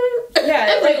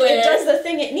yeah, like everywhere. it does the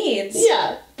thing it needs.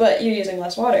 Yeah. But you're using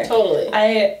less water. Totally.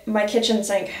 My kitchen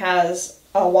sink has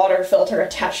a water filter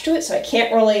attached to it, so I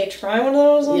can't really try one of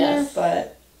those on there,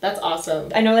 but that's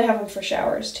awesome. I know they have them for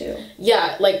showers too.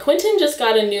 Yeah, like Quentin just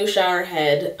got a new shower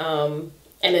head, and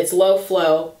it's low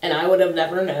flow, and I would have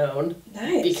never known.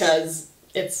 Nice. Because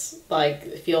it's like,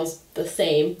 it feels the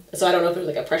same. So I don't know if there's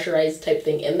like a pressurized type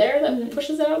thing in there that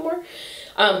pushes it out more.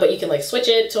 But you can like switch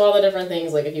it to all the different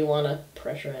things, like if you want a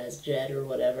pressurized jet or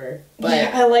whatever. But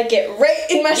yeah, I like it right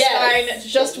in my spine.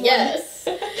 It's just one. Yes.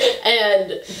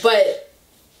 But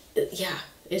yeah,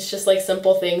 it's just like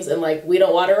simple things, and like we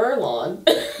don't water our lawn.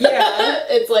 Yeah.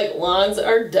 It's like lawns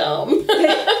are dumb.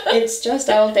 It's just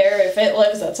out there. If it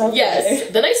lives, that's okay.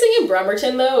 Yes. The nice thing in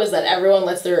Bremerton though is that everyone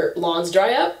lets their lawns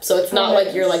dry up, so it's not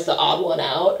like you're like the odd one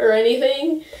out or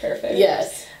anything. Perfect.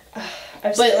 Yes.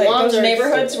 I've seen like those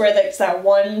neighborhoods where there's that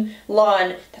one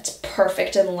lawn that's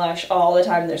perfect and lush all the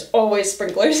time. There's always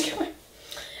sprinklers going.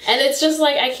 And it's just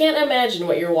like, I can't imagine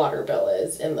what your water bill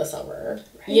is in the summer.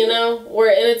 Right. You know?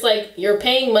 And it's like, you're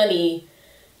paying money,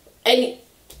 and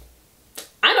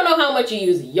I don't know how much you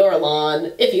use your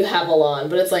lawn, if you have a lawn,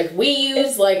 but it's like, we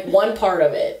use like one part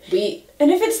of it. And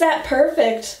if it's that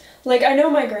perfect, like I know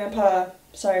my grandpa,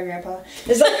 sorry grandpa,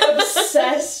 is like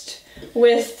obsessed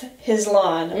with his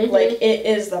lawn. Like it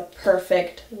is the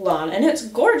perfect lawn, and it's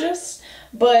gorgeous,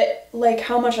 but like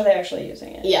how much are they actually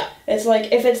using it? Yeah. It's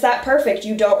like, if it's that perfect,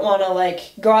 you don't want to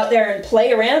like go out there and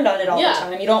play around on it all the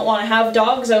time. You don't want to have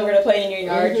dogs over to play in your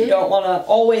yard. You don't want to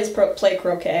always play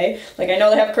croquet. Like I know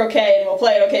they have croquet and we'll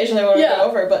play it occasionally when we go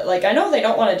over, but like I know they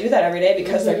don't want to do that every day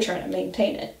because they're trying to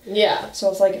maintain it. Yeah. So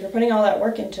it's like, if you're putting all that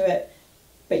work into it,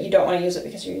 but you don't want to use it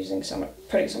because you're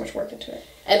putting so much work into it.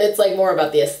 And it's like more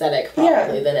about the aesthetic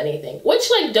probably than anything. Which,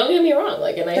 like, don't get me wrong,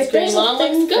 like a nice green lawn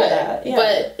looks good.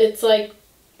 But it's like,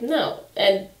 no.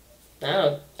 And I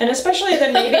don't know. And especially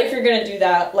then maybe if you're gonna do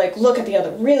that, like really look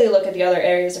at the other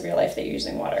areas of your life that you're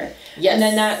using water. Yes. And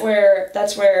then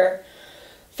that's where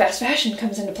fast fashion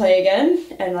comes into play again,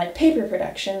 and like paper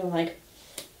production, and like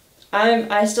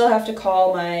I still have to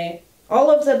call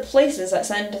all of the places that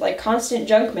send like constant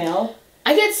junk mail.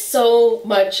 I get so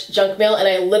much junk mail, and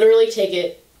I literally take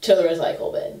it to the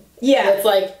recycle bin. Yeah. So it's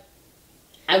like,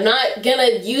 I'm not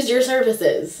gonna use your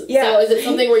services. Yeah. So is it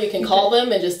something where you can call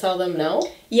them and just tell them no?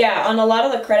 Yeah, on a lot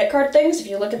of the credit card things, if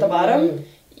you look at the bottom,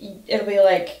 it'll be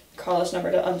like, call this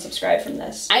number to unsubscribe from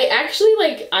this. I actually,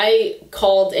 I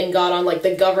called and got on,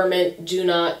 the government do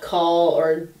not call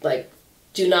or,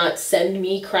 do not send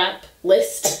me crap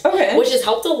list. Okay. Which has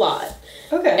helped a lot.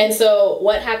 Okay. And so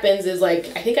what happens is, I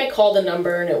think I called a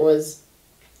number and it was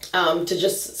to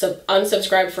just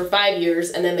unsubscribe for 5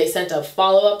 years, and then they sent a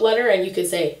follow-up letter and you could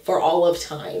say, for all of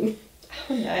time.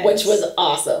 Oh, nice. Which was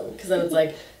awesome. Because then it's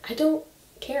like, I don't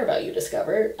care about you,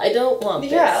 Discover. I don't want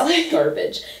this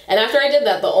garbage. And after I did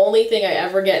that, the only thing I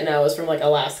ever get now is from,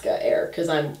 Alaska Air, because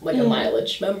I'm, a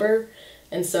mileage member.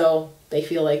 And so they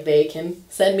feel like they can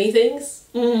send me things.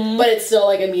 Mm-hmm. But it's still,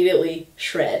 immediately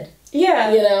shred.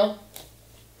 Yeah. You know?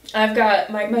 I've got,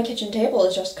 my kitchen table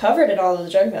is just covered in all of the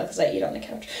junk mail because I eat on the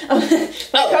couch. We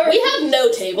have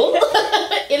no table.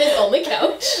 It is only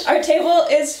couch. Our table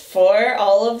is for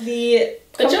all of the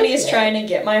companies trying to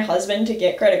get my husband to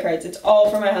get credit cards. It's all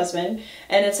for my husband.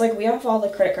 And it's we have all the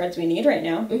credit cards we need right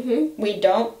now. Mm-hmm. We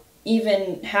don't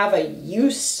even have a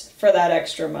use for that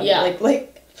extra money. Yeah.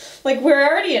 Like we're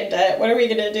already in debt. What are we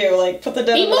gonna do? Put the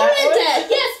debt Be more in debt.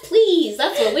 Yes, please.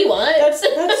 That's what we want. That's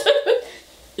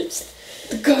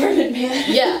the government, man.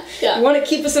 Yeah. You want to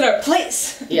keep us in our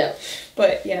place. Yeah.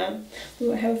 But yeah.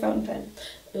 Ooh, I have a fountain pen.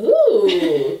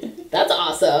 Ooh, that's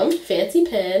awesome. Fancy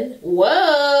pen.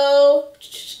 Whoa.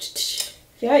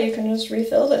 Yeah, you can just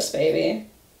refill this baby.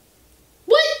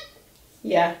 What?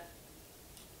 Yeah.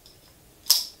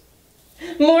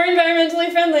 More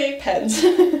environmentally friendly pens.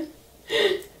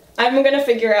 I'm gonna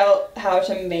figure out how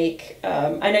to make,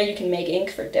 I know you can make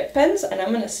ink for dip pens, and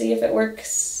I'm gonna see if it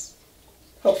works.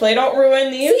 Hopefully I don't ruin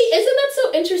these. See, isn't that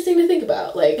so interesting to think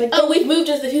about? We've moved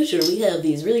into the future. We have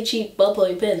these really cheap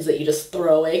ballpoint pens that you just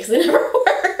throw away because they never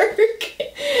work.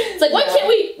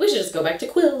 just go back to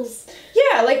quills.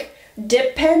 Yeah, like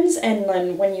dip pens, and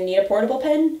then when you need a portable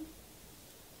pen.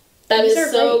 That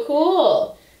is so great.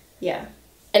 Cool. Yeah.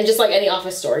 And just like any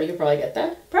office store, you could probably get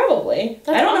that. Probably.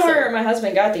 That's I don't know awesome. where my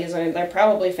husband got these. I mean, they're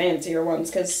probably fancier ones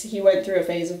because he went through a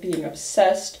phase of being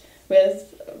obsessed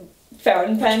with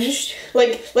fountain pens.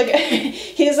 like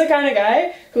he's the kind of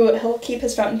guy who he'll keep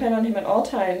his fountain pen on him at all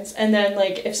times, and then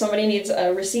like if somebody needs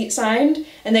a receipt signed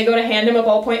and they go to hand him a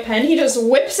ballpoint pen, he just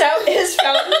whips out his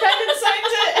fountain pen and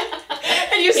signs it.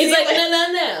 And you see, he's like,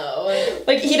 no.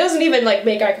 Like, he doesn't even, like,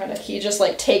 make eye contact. He just,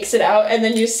 like, takes it out, and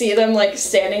then you see them, like,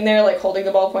 standing there, like, holding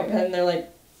the ballpoint pen, and they're like,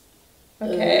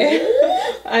 okay.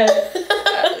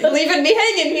 Leaving me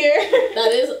hanging here.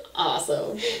 That is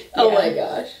awesome. Oh my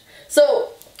gosh. So,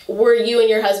 were you and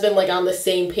your husband, like, on the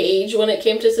same page when it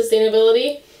came to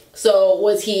sustainability? So,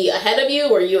 was he ahead of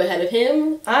you? Were you ahead of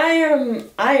him?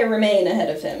 I remain ahead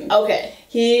of him. Okay.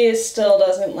 He still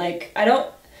doesn't, like,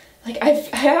 I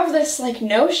have this, like,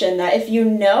 notion that if you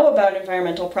know about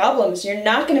environmental problems, you're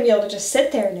not going to be able to just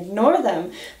sit there and ignore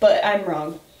them. But I'm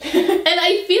wrong. And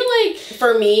I feel like,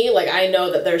 for me, like, I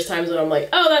know that there's times when I'm like,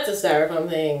 oh, that's a styrofoam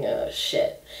thing,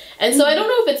 shit. And so I don't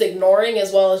know if it's ignoring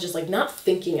as well as just, like, not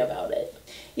thinking about it.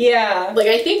 Yeah. Like,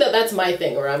 I think that that's my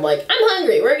thing, where I'm like, I'm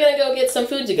hungry, we're gonna go get some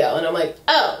food to go. And I'm like,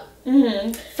 oh.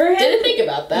 Mm-hmm. For him, didn't think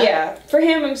about that. Yeah. For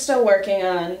him, I'm still working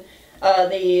on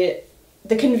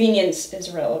the convenience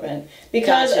is relevant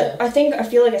because Gotcha. I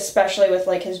feel like especially with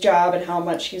like his job and how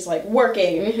much he's like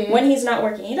working, when he's not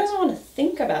working he doesn't want to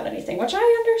think about anything, which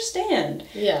I understand.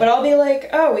 Yeah. But I'll be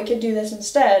like, oh, we could do this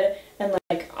instead, and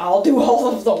like I'll do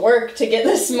all of the work to get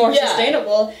this more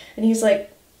sustainable, and he's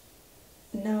like,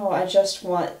 no, I just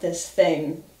want this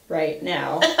thing right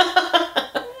now.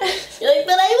 You're like,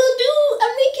 but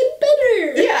I'll make it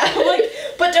better. Yeah, I'm like,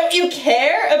 but don't you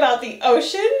care about the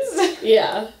oceans?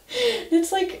 Yeah.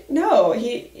 It's like, no,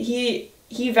 he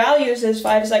values his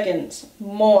 5 seconds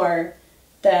more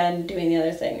than doing the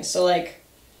other things. So like,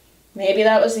 maybe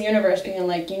that was the universe being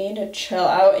like, you need to chill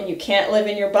out and you can't live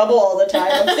in your bubble all the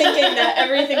time of thinking that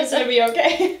everything's gonna be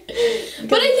okay.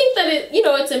 But I think that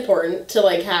it's important to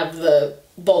like have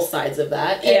both sides of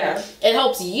that. And it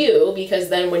helps you because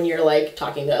then when you're like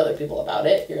talking to other people about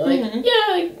it, you're like,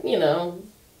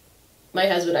 my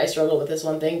husband and I struggle with this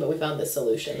one thing, but we found this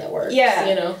solution that works.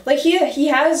 Yeah. Like he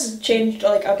has changed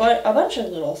like a bunch of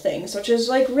little things, which is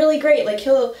like really great. Like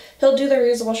he'll do the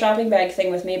reusable shopping bag thing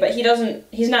with me, but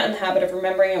he's not in the habit of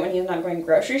remembering it when he's not going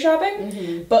grocery shopping.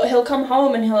 Mm-hmm. But he'll come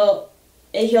home and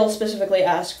he'll specifically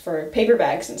ask for paper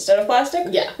bags instead of plastic.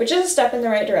 Yeah. Which is a step in the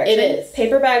right direction. It is.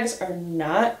 Paper bags are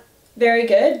not very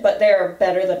good, but they are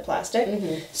better than plastic.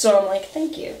 Mm-hmm. So I'm like,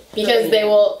 thank you. Because they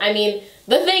will, I mean,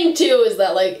 the thing too is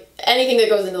that like anything that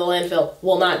goes into the landfill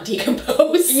will not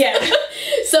decompose. Yeah.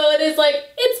 So it is like,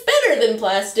 it's better than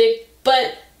plastic,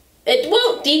 but it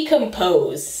won't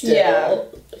decompose still. Yeah.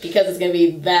 Because it's going to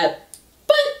be that.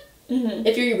 But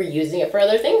if you're reusing it for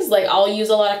other things, like I'll use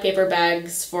a lot of paper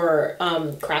bags for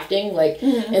crafting. Like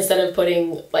instead of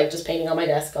putting like just painting on my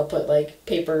desk, I'll put like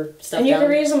paper stuff and you can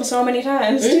reuse them so many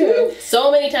times too. So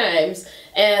many times.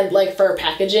 And like for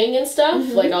packaging and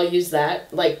stuff, like I'll use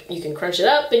that. Like you can crunch it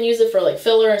up and use it for like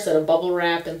filler instead of bubble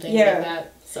wrap and things like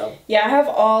that. So yeah, I have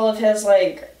all of his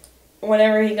like,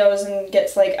 whenever he goes and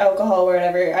gets like alcohol or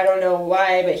whatever, I don't know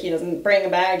why, but he doesn't bring a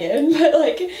bag in, but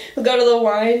like he'll go to the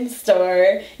wine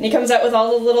store and he comes out with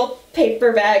all the little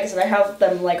paper bags, and I have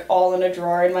them like all in a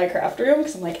drawer in my craft room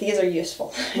because I'm like, these are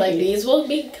useful. Like these will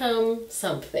become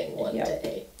something one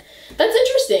day. That's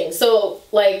interesting. So,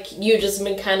 like, you just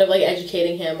been kind of, like,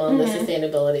 educating him on the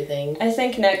sustainability thing. I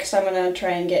think next I'm going to try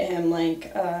and get him, like,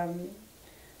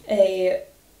 a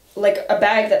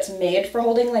bag that's made for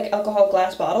holding, like, alcohol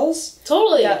glass bottles.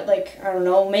 Totally. That, like, I don't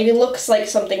know, maybe looks like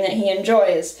something that he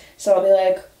enjoys. So I'll be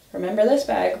like, remember this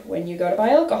bag when you go to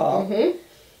buy alcohol. Mm-hmm.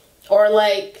 Or,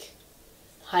 like,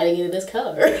 hiding it in his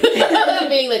car.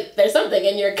 Being like, there's something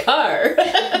in your car.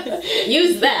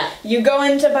 Use that. You go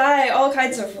in to buy all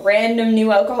kinds of random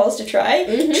new alcohols to try.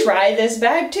 Try this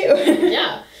bag too.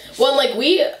 Yeah. Well, like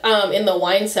we, in the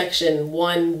wine section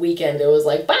one weekend, it was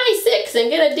like, buy 6 and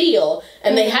get a deal.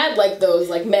 And they had like those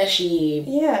like meshy,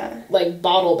 like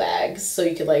bottle bags. So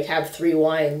you could like have 3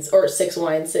 wines or 6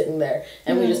 wines sitting there.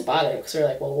 And we just bought it because we were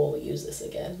like, well, we'll use this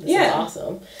again. This is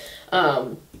awesome.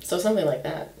 So something like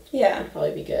that. Yeah. Would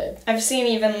probably be good. I've seen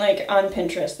even, like, on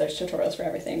Pinterest, there's tutorials for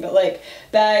everything, but, like,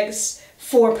 bags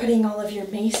for putting all of your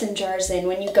mason jars in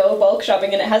when you go bulk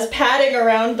shopping, and it has padding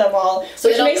around them all. So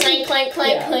they don't clank, clank,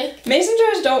 clank, clank. Mason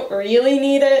jars don't really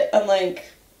need it, and, like,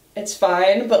 it's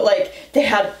fine, but, like, they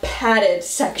had padded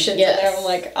sections in there. I'm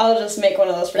like, I'll just make one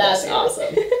of those for That's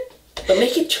awesome. But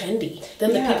make it trendy.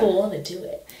 Then the people want to do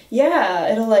it. Yeah,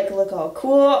 it'll like look all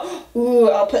cool. Ooh,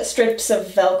 I'll put strips of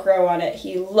Velcro on it.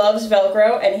 He loves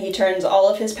Velcro, and he turns all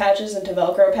of his patches into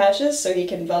Velcro patches, so he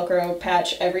can Velcro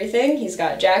patch everything. He's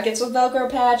got jackets with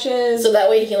Velcro patches. So that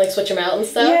way he can like switch them out and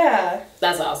stuff? Yeah.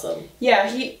 That's awesome. Yeah,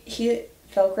 he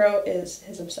Velcro is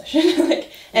his obsession. Like,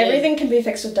 everything can be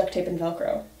fixed with duct tape and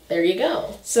Velcro. There you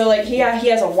go. So, like, he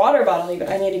has a water bottle even.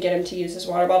 I need to get him to use his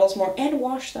water bottles more and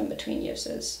wash them between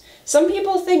uses. Some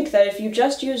people think that if you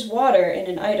just use water in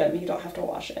an item, you don't have to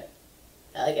wash it.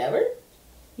 Like ever?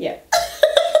 Yeah.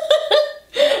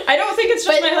 I don't think it's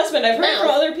just my husband. I've heard from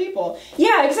other people.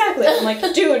 Yeah, exactly. I'm like,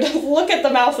 dude, look at the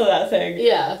mouth of that thing.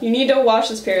 Yeah. You need to wash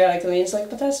this periodically. And he's like,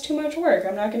 but that's too much work.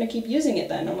 I'm not going to keep using it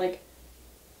then. I'm like...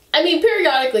 I mean,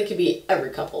 periodically could be every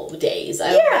couple of days.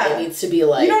 I don't think it needs to be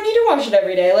like... You don't need to wash it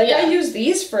every day. Like, I use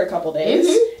these for a couple days,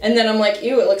 and then I'm like,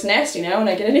 ew, it looks nasty now, and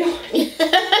I get a new one.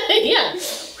 Yeah.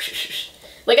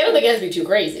 Like, I don't think it has to be too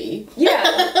crazy.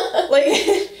 Yeah.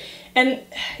 Like, and,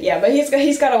 yeah, but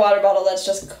he's got a water bottle that's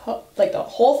just, like, the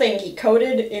whole thing he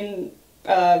coated in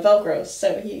Velcro,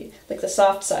 so like, the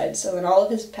soft side, so then all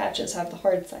of his patches have the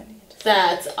hard side.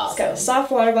 That's awesome. He's got a soft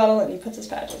water bottle, and he puts his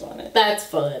patches on it. That's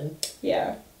fun.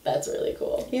 Yeah. That's really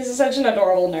cool. He's such an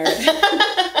adorable nerd.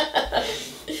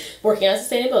 Working on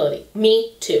sustainability.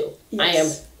 Me too. Yes. I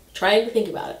am trying to think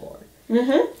about it more.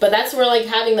 Mm-hmm. But that's where, like,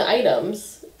 having the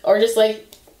items, or just,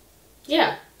 like,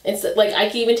 yeah. It's, like, I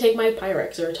can even take my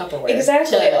Pyrex or Tupperware.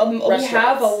 Exactly. We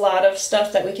have a lot of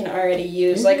stuff that we can already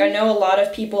use. Mm-hmm. Like, I know a lot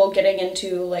of people getting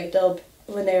into, like,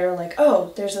 when they're like,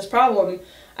 oh, there's this problem,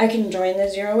 I can join the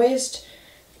zero waste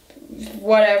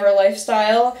whatever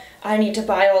lifestyle. I need to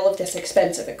buy all of this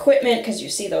expensive equipment because you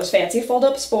see those fancy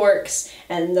fold-up sporks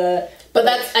and the... But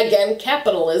that's, again,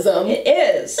 capitalism. It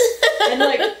is. And,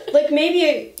 like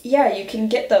maybe, yeah, you can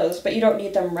get those, but you don't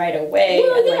need them right away.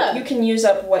 Well, and, yeah. like, you can use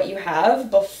up what you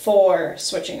have before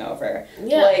switching over.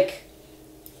 Yeah. Like,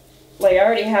 I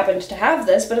already happened to have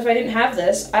this, but if I didn't have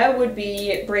this, I would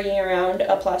be bringing around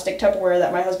a plastic Tupperware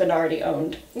that my husband already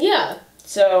owned. Yeah.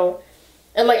 So...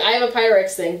 And, like, I have a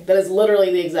Pyrex thing that is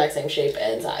literally the exact same shape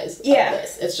and size of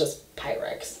this. It's just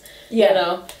Pyrex. Yeah. You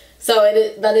know? So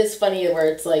that is funny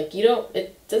where it's like,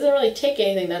 it doesn't really take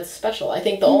anything that's special. I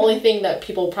think the only thing that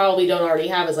people probably don't already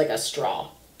have is, like, a straw.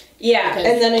 Yeah,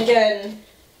 and then again...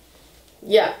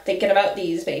 Yeah. Thinking about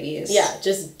these babies. Yeah,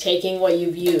 just taking what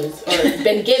you've used or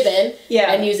been given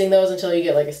and using those until you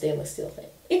get, like, a stainless steel thing.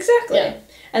 Exactly. Yeah.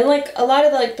 And, like, a lot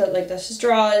of, the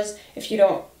straws, if you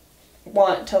don't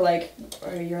want to, like,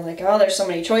 or you're like, oh, there's so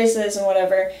many choices and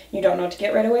whatever, you don't know what to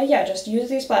get right away, yeah, just use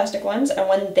these plastic ones, and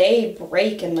when they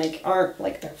break and, like, aren't,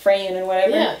 like, they're fraying and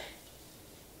whatever,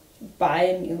 buy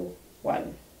a new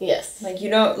one. Yes. Like,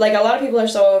 like, a lot of people are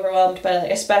so overwhelmed by, like,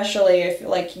 especially if,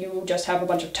 like, you just have a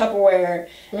bunch of Tupperware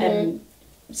and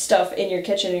stuff in your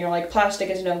kitchen and you're like, plastic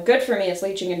is no good for me, it's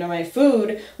leaching into my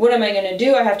food, what am I going to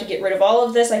do? I have to get rid of all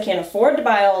of this, I can't afford to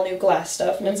buy all new glass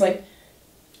stuff, and it's like,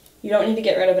 you don't need to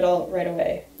get rid of it all right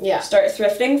away. Yeah. Start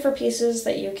thrifting for pieces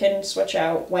that you can switch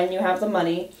out when you have the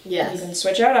money. Yes. You can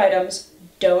switch out items.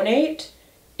 Donate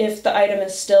if the item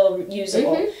is still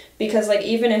usable. Because, like,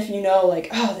 even if you know, like,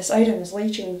 oh, this item is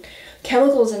leaching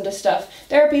chemicals into stuff,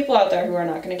 there are people out there who are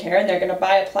not going to care, and they're going to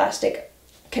buy a plastic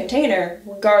container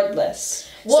regardless.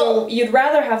 Well, so you'd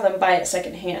rather have them buy it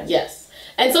secondhand. Yes.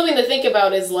 And something to think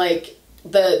about is, like,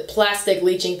 the plastic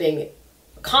leaching thing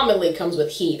commonly comes with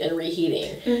heat and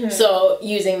reheating. So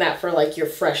using that for, like, your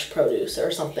fresh produce or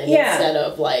something instead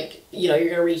of, like, you're going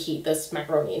to reheat this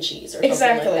macaroni and cheese or something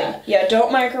like that. Yeah,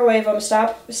 don't microwave them.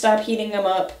 Stop heating them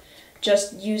up.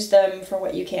 Just use them for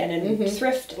what you can and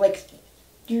thrift, like,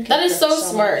 you can that is so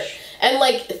smart. Much. And,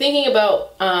 like, thinking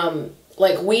about,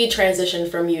 like, we transitioned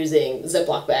from using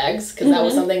Ziploc bags because that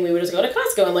was something we would just go to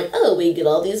Costco and, like, oh, we get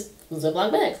all these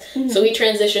Ziploc bags. So we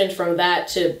transitioned from that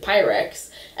to Pyrex.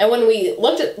 And when we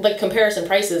looked at, like, comparison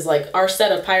prices, like, our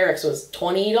set of Pyrex was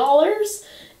 $20,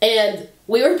 and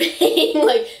we were paying,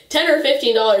 like, $10 or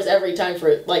 $15 every time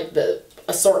for, like, the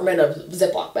assortment of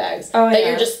Ziploc bags that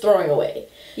you're just throwing away.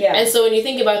 Yeah. And so when you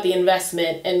think about the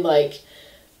investment and, like,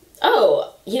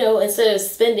 oh, instead of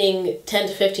spending $10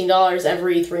 to $15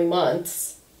 every 3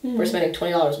 months, we're spending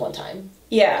 $20 one time.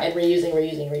 Yeah. And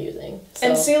reusing. So.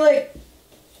 And see,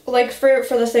 like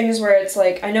for the things where it's,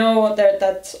 like, I know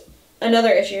that's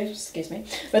another issue, excuse me,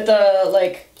 but the,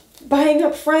 like, buying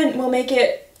up front will make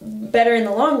it better in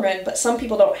the long run, but some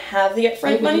people don't have the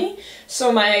upfront money.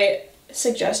 So my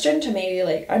suggestion to maybe,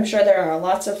 like, I'm sure there are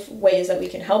lots of ways that we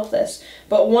can help this,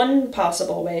 but one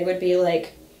possible way would be,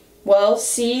 like, well,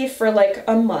 see for, like,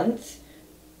 a month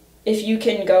if you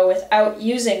can go without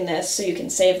using this so you can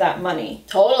save that money.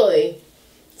 Totally.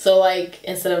 So, like,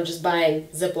 instead of just buying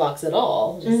Ziplocs at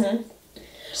all.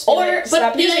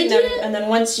 Stop using them, and then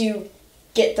once you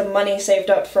get the money saved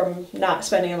up from not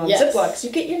spending them on Ziplocs, you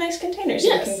get your nice containers.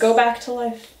 You can go back to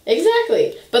life.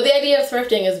 Exactly. But the idea of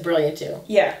thrifting is brilliant, too.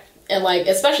 Yeah. And, like,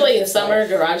 especially in summer,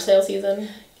 garage sale season.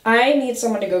 I need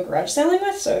someone to go garage sailing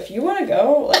with, so if you want to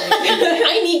go, like...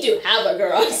 I need to have a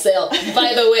garage sale,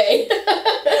 by the way.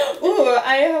 Ooh,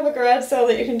 I have a garage sale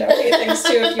that you can donate things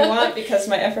to if you want, because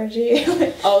my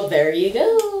FRG... Oh, there you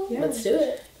go. Yeah. Let's do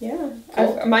it. Yeah.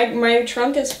 Cool. My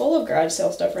trunk is full of garage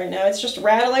sale stuff right now. It's just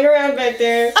rattling around back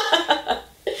there.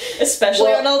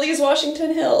 Especially on all these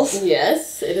Washington Hills.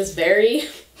 Yes, it is very...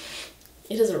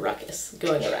 It is a ruckus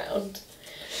going around.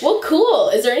 Well, cool.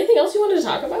 Is there anything else you wanted to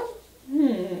talk about?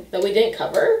 That we didn't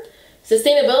cover?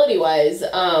 Sustainability-wise,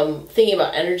 thinking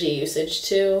about energy usage,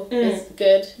 too, is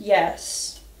good.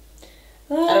 Yes.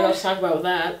 I don't know what to talk about with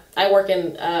that. I work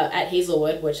in at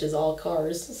Hazelwood, which is all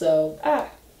cars, so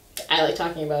I like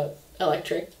talking about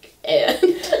electric and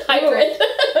hybrid.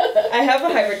 I have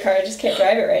a hybrid car, I just can't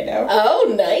drive it right now.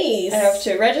 Oh, nice. I have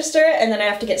to register it, and then I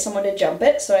have to get someone to jump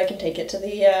it so I can take it to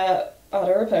the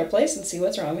auto repair place and see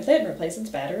what's wrong with it and replace its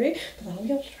battery, but then I'll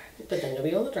be able to drive it. But then you'll be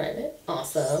able to drive it.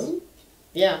 Awesome.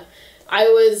 Yeah. I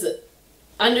was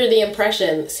under the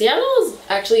impression Seattle is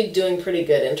actually doing pretty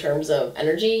good in terms of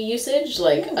energy usage.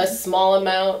 Like a smaller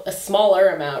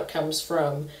amount comes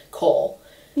from coal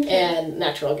and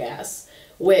natural gas,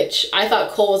 which I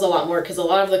thought coal was a lot more because a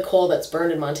lot of the coal that's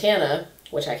burned in Montana,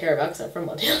 which I care about because I'm from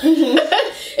Montana,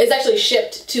 is actually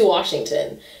shipped to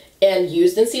Washington and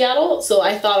used in Seattle. So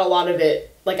I thought a lot of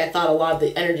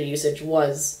the energy usage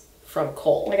was from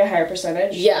coal. Like a higher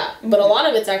percentage? Yeah, but a lot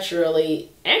of it's actually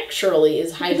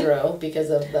is hydro because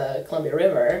of the Columbia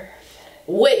River,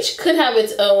 which could have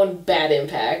its own bad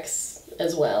impacts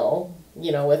as well,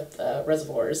 you know, with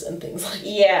reservoirs and things like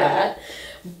that.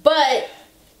 But,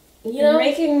 you know,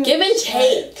 give and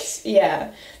take.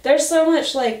 Yeah. There's so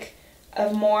much, like,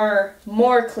 of more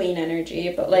clean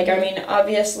energy, but, like, I mean,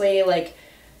 obviously, like,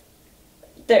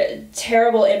 the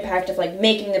terrible impact of, like,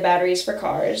 making the batteries for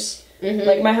cars.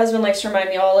 Like, my husband likes to remind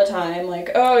me all the time,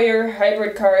 like, oh, your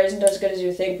hybrid car isn't as good as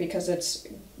you think because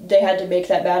they had to make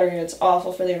that battery and it's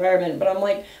awful for the environment. But I'm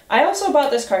like, I also bought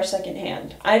this car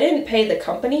secondhand. I didn't pay the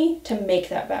company to make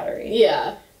that battery.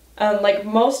 Yeah. Like,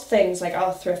 most things, like,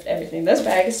 I'll thrift everything. This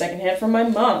bag is secondhand from my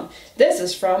mom. This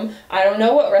is from, I don't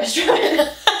know what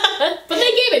restaurant. But they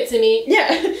gave it to me.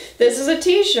 Yeah. This is a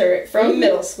t-shirt from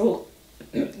middle school.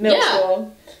 Middle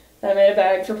school. I made a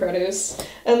bag for produce.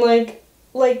 And, like,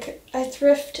 I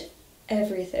thrift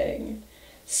everything.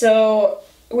 So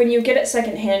when you get it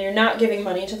secondhand, you're not giving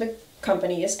money to the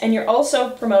companies, and you're also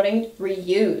promoting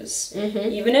reuse.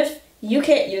 Even if you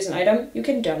can't use an item, you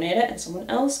can donate it and someone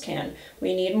else can.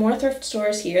 We need more thrift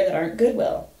stores here that aren't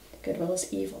Goodwill. Goodwill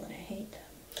is evil and I hate them.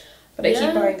 But I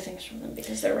keep buying things from them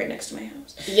because they're right next to my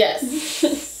house. Yes.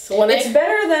 It's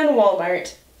better than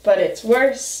Walmart, but it's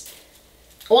worse.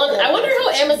 Well, I wonder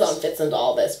how Amazon fits into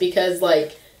all this because,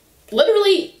 like,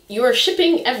 literally, you are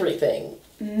shipping everything.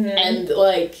 And,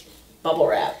 like, bubble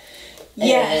wrap.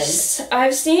 Yes.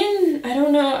 I've seen, I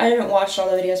don't know, I haven't watched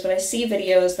all the videos, but I see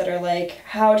videos that are like,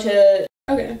 how to...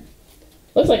 Okay.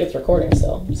 Looks like it's recording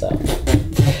still, so.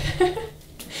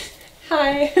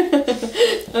 Hi.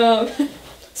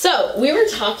 So, we were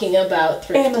talking about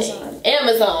thrifting.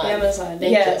 Amazon.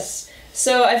 Thank yes. You.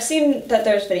 So I've seen that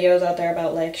there's videos out there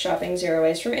about, like, shopping zero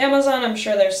waste from Amazon. I'm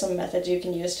sure there's some methods you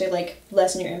can use to, like,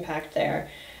 lessen your impact there.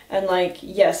 And, like,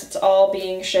 yes, it's all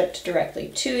being shipped directly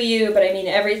to you, but I mean,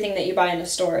 everything that you buy in a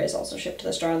store is also shipped to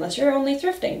the store unless you're only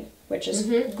thrifting, which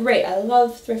is great. I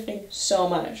love thrifting so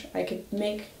much. I could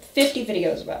make 50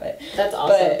 videos about it. That's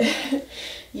awesome. But,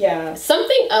 yeah.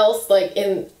 Something else, like,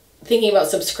 in thinking about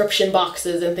subscription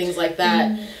boxes and things like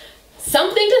that,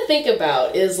 something to think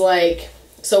about is, like...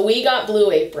 So we got Blue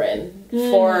Apron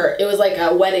for, it was like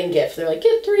a wedding gift. They're like,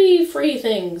 get 3 free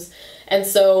things. And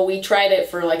so we tried it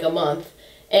for like a month.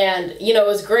 And, you know, it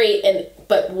was great.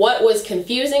 But what was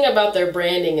confusing about their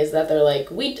branding is that they're like,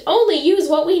 we only use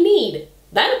what we need.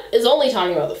 That is only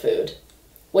talking about the food,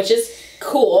 which is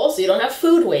cool. So you don't have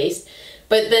food waste.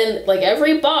 But then, like,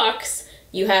 every box,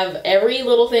 you have every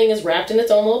little thing is wrapped in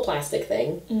its own little plastic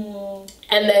thing.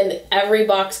 And then every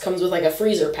box comes with, like, a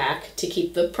freezer pack to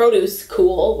keep the produce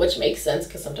cool, which makes sense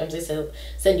because sometimes they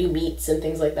send you meats and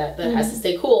things like that has to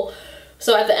stay cool.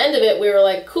 So at the end of it, we were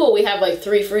like, cool, we have, like,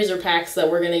 3 freezer packs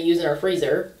that we're going to use in our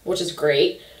freezer, which is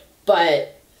great.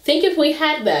 But think if we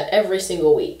had that every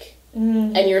single week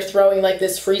and you're throwing, like,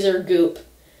 this freezer goop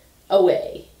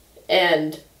away.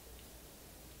 And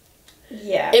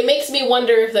Yeah. It makes me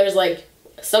wonder if there's like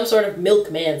some sort of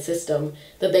milkman system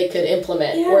that they could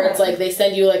implement where it's like they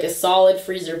send you like a solid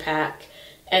freezer pack,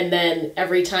 and then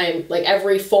every time, like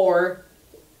every 4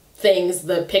 things,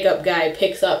 the pickup guy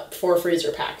picks up 4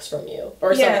 freezer packs from you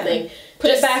or something.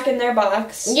 Put it back in their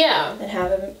box. Yeah. And have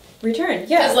them returned.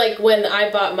 Yeah. Because like when I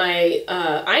bought my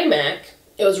iMac,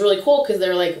 it was really cool because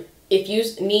they're like, if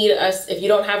you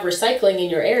don't have recycling in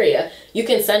your area, you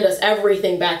can send us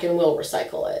everything back and we'll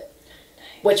recycle it.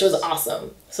 Which was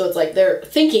awesome. So it's like they're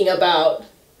thinking about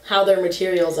how their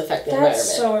materials affect the environment.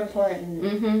 That's so important.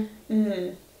 Mm-hmm.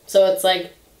 Mm-hmm. So it's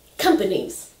like,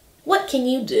 companies, what can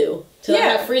you do to not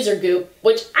have freezer goop,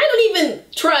 which I don't even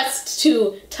trust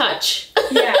to touch.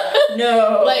 Yeah,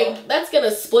 no. Like, that's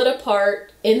gonna split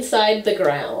apart inside the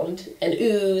ground and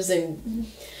ooze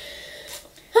and...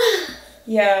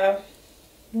 Yeah.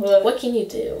 What can you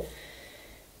do?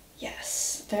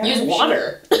 Yes. Use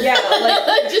water. Yeah,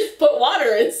 like... Just put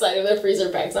water inside of the freezer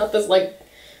packs, not this, like,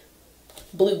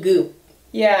 blue goop.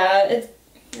 Yeah, it's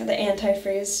the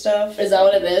antifreeze stuff. Is that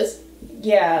what it is?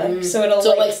 Yeah, so it'll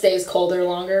So it, like, stays colder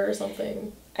longer or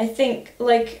something? I think,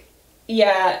 like...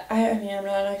 Yeah, I mean, I'm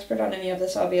not an expert on any of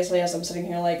this, obviously, as I'm sitting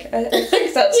here, like, I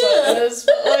think that's what it is,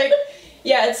 but, like,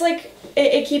 yeah, it's, like,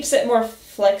 it keeps it more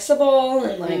flexible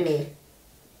and, like,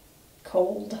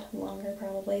 cold longer,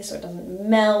 probably, so it doesn't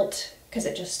melt, because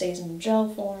it just stays in gel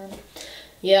form.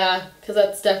 Yeah, because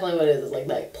that's definitely what it is like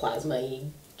that plasma-y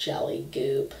jelly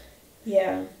goop.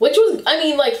 Yeah. Which was, I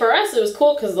mean, like, for us, it was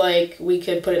cool because, like, we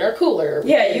could put it in our cooler.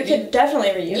 Yeah, you could definitely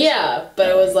reuse it. Yeah, but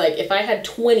it was like, if I had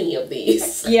 20 of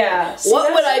these, yeah,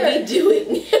 what would I be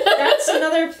doing? That's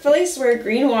another place where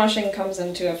greenwashing comes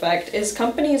into effect, is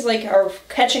companies, like, are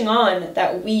catching on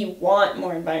that we want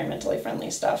more environmentally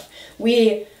friendly stuff.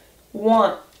 We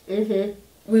want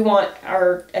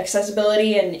our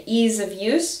accessibility and ease of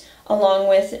use, along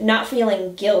with not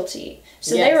feeling guilty.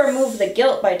 So they remove the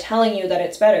guilt by telling you that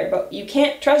it's better, but you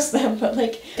can't trust them. But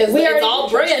like, because it's all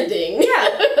branding.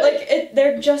 Yeah, like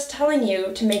they're just telling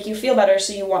you to make you feel better,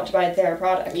 so you want to buy their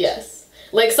product. Yes,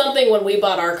 like something when we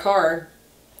bought our car,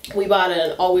 we bought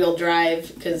an all-wheel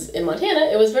drive because in Montana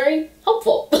it was very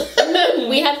helpful.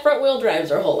 We had front-wheel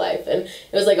drives our whole life, and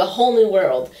it was like a whole new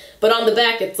world. But on the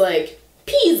back, it's like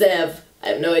PZEV. I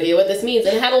have no idea what this means,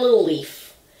 and it had a little leaf.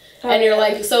 And you're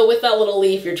like, so with that little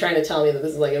leaf, you're trying to tell me that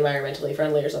this is, like, environmentally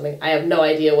friendly or something. I have no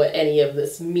idea what any of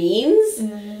this means.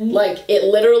 Mm-hmm. Like, it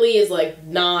literally is, like,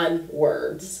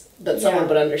 non-words that someone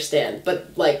would understand.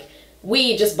 But, like,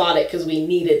 we just bought it because we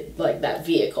needed, like, that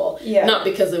vehicle. Yeah. Not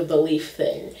because of the leaf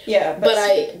thing. Yeah.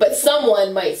 But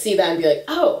someone might see that and be like,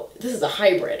 oh, this is a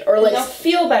hybrid. Or, like... They'll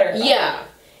feel better. Yeah.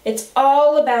 It's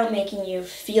all about making you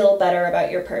feel better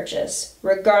about your purchase,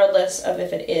 regardless of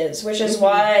if it is. Which is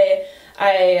why...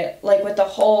 I, like, with the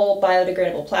whole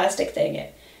biodegradable plastic thing,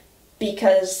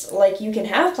 because, like, you can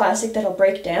have plastic that'll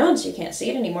break down so you can't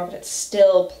see it anymore, but it's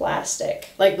still plastic.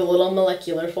 Like the little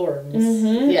molecular forms.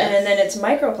 Mm-hmm. Yes. And then it's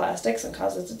microplastics and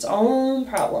causes its own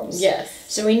problems. Yes.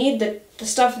 So we need the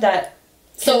stuff that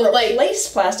can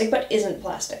replace plastic but isn't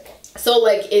plastic. So,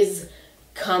 like, is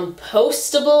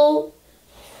compostable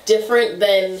different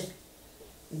than...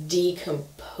 decompose?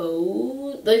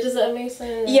 Like, does that make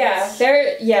sense?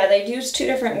 Yeah, they use 2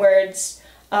 different words.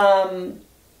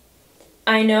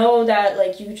 I know that,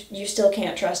 like, you still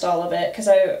can't trust all of it, because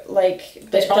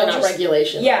there's probably not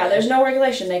regulation. Yeah, there's no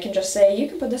regulation. They can just say, you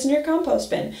can put this in your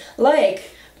compost bin. Like,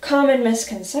 common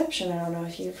misconception, I don't know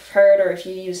if you've heard or if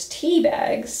you use tea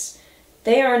bags,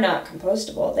 they are not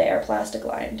compostable. They are plastic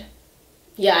lined.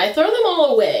 Yeah, I throw them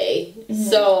all away,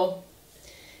 so...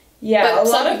 Yeah, but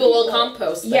some people will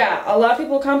compost them. Yeah, a lot of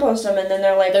people compost them, and then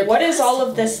they're like, what is all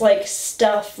of this, like,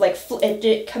 stuff, like,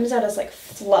 it comes out as, like,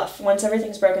 fluff. Once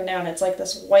everything's broken down, it's, like,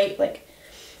 this white, like...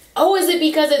 Oh, is it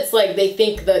because it's, like, they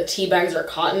think the tea bags are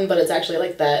cotton, but it's actually,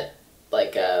 like, that,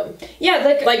 like,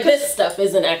 Yeah, like, this stuff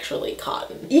isn't actually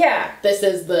cotton. Yeah. This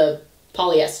is the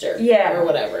polyester. Yeah. Or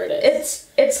whatever it is.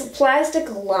 It's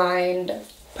plastic lined,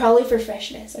 probably for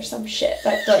freshness or some shit.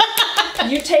 But, like...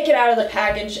 You take it out of the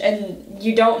package, and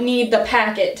you don't need the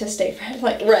packet to stay fresh.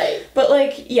 Like, right. But,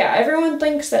 like, yeah, everyone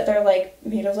thinks that they're, like,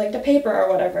 made of, like, the paper or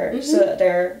whatever, so that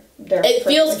they're it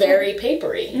feels very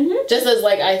papery. Mm-hmm. Just as,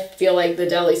 like, I feel like the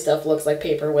deli stuff looks like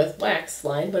paper with wax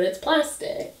lined, but it's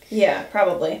plastic. Yeah,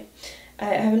 probably. I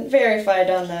haven't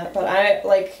verified on that, but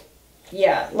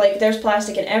there's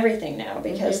plastic in everything now,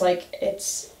 because, like,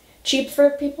 it's... cheap for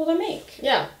people to make.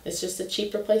 Yeah, it's just a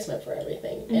cheap replacement for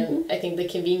everything. And I think the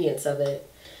convenience of it.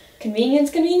 Convenience,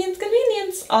 convenience,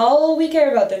 convenience. All we care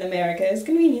about in America is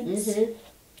convenience.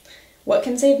 what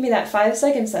can save me that 5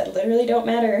 seconds that literally don't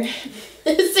matter?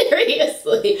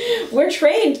 Seriously. We're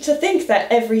trained to think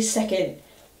that every second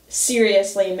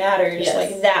seriously matters, Yes.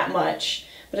 like that much.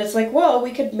 But it's like, well,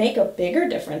 we could make a bigger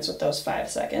difference with those 5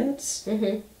 seconds.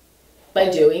 By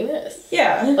doing this.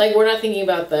 Yeah. Like, we're not thinking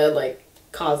about the, like,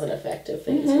 cause and effect of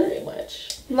things very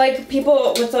much. Like,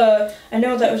 people with the... I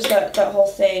know that was that whole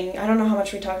thing. I don't know how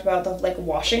much we talked about the, like,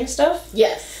 washing stuff.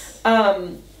 Yes.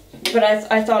 But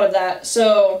I thought of that.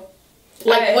 So...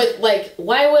 why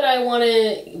would I want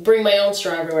to bring my own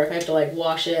straw everywhere if I have to, like,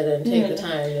 wash it and take the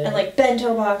time? And, like,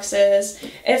 bento boxes.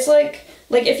 It's like,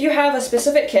 if you have a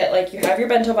specific kit, like, you have your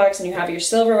bento box and you have your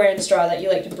silverware and straw that you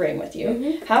like to bring with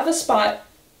you. Have a spot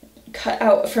cut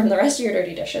out from the rest of your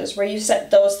dirty dishes where you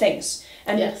set those things.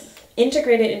 And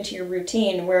integrate it into your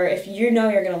routine where if you know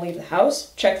you're going to leave the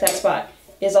house, check that spot.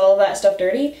 Is all of that stuff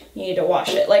dirty? You need to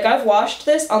wash it. Like, I've washed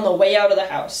this on the way out of the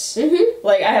house.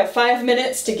 Like, I have 5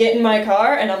 minutes to get in my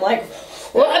car, and I'm like,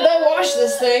 well, I better wash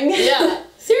this thing. Yeah.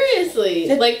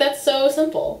 Seriously. Like, that's so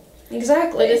simple.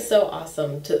 Exactly. It is so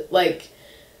awesome to, like,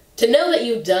 to know that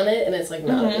you've done it and it's, like,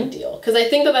 not a big deal. Because I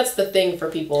think that that's the thing for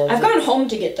people. I've gone home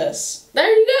to get this. There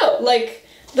you go. Like,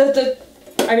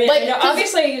 I mean, like,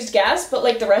 obviously I used gas, but,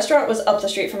 like, the restaurant was up the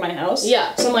street from my house.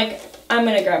 Yeah. So I'm like, I'm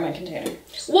gonna grab my container.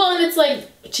 Well, and it's like,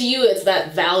 to you, it's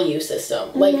that value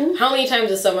system. Like, how many times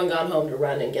has someone gone home to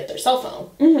run and get their cell phone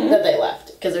that they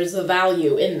left? Because there's the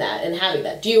value in that and having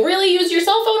that. Do you really use your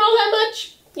cell phone all that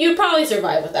much? You'd probably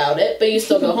survive without it, but you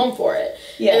still go home for it.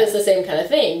 Yeah. And it's the same kind of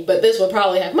thing, but this would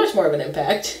probably have much more of an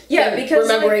impact. Yeah, because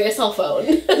remembering a cell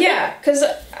phone. Yeah, because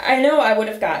I know I would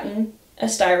have gotten a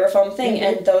styrofoam thing,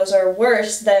 and those are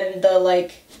worse than the,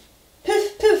 like,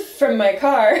 poof poof from my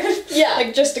car. Yeah.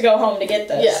 Like, just to go home to get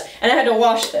this. Yeah. And I had to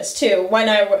wash this, too. When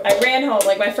I ran home,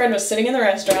 like, my friend was sitting in the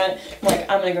restaurant. I'm like,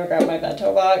 I'm gonna go grab my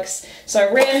bento box. So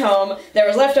I ran home. There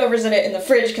was leftovers in it in the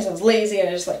fridge because I was lazy, and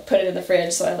I just, like, put it in the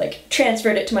fridge. So I, like,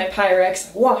 transferred it to my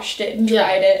Pyrex, washed it, and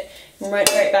dried it, and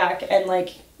went right back. And,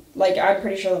 like, I'm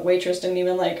pretty sure the waitress didn't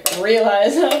even, like,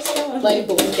 realize I was gone. Like,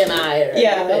 blink an eye or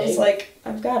yeah, anything. I was like,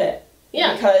 I've got it.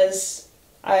 Yeah. Because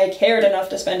I cared enough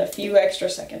to spend a few extra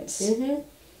seconds.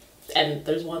 And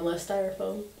there's one less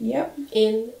styrofoam. Yep.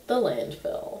 In the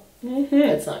landfill.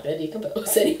 It's not going to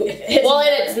decompose anyway. Well,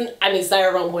 and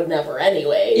styrofoam would never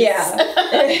anyways.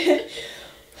 Yeah.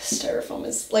 Styrofoam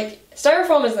is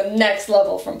the next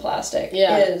level from plastic.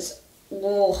 Yeah. It is.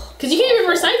 Because you can't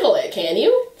even recycle it, can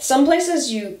you? Some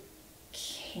places you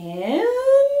can.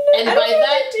 And by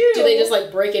that, do they just,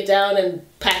 like, break it down and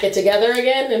pack it together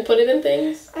again and put it in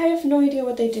things? I have no idea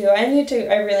what they do. I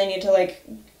really need to, like,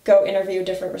 go interview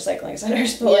different recycling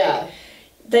centers. But, like,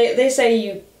 they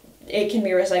say it can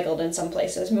be recycled in some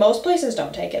places. Most places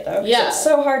don't take it, though. Yeah. It's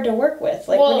so hard to work with.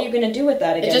 Like, what are you going to do with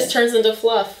that again? It just turns into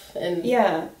fluff. And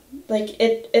yeah. Like,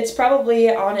 it's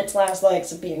probably on its last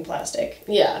legs of being plastic.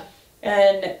 Yeah.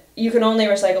 And you can only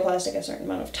recycle plastic a certain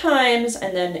amount of times,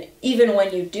 and then even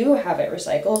when you do have it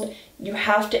recycled, you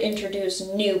have to introduce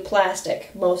new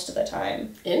plastic most of the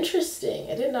time.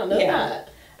 Interesting. I did not know that.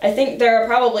 I think there are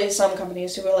probably some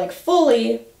companies who are, like,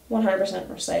 fully 100%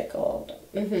 recycled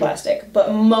plastic,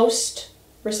 but most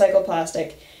recycled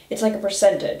plastic, it's like a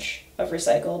percentage of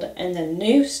recycled and then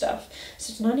new stuff. So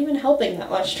it's not even helping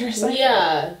that much to recycle.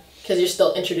 Yeah, because you're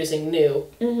still introducing new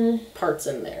parts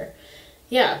in there.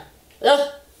 Yeah.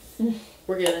 Ugh.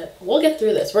 We'll get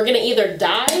through this. We're gonna either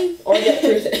die or get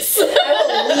through this.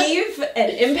 I will leave an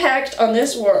impact on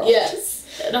this world. Yes.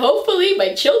 And hopefully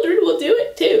my children will do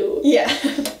it too. Yeah.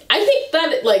 I think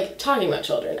that, like, talking about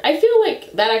children, I feel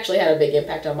like that actually had a big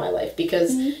impact on my life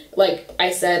because, like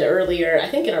I said earlier, I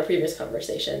think in our previous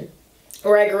conversation,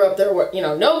 where I grew up, there were,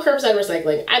 no curbside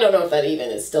recycling. I don't know if that even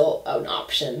is still an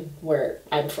option where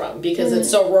I'm from because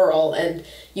it's so rural and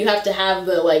you have to have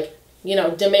the, like,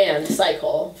 demand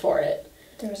cycle for it.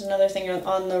 There was another thing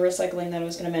on the recycling that I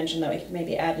was going to mention that we could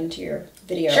maybe add into your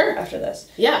video after this.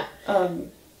 Yeah.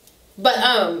 But,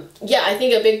 I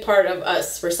think a big part of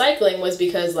us recycling was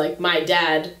because, like, my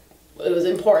dad, it was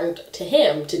important to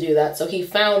him to do that, so he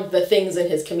found the things in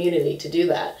his community to do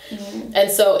that. And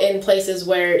so in places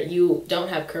where you don't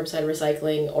have curbside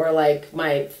recycling, or, like,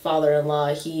 my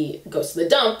father-in-law, he goes to the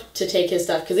dump to take his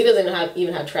stuff, because he doesn't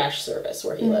even have trash service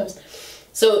where he lives.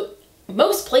 So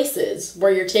most places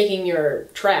where you're taking your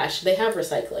trash, they have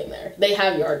recycling there. They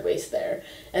have yard waste there.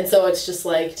 And so it's just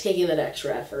like taking that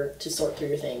extra effort to sort through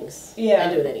your things. Yeah.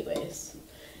 And do it anyways.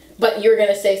 But you're going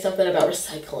to say something about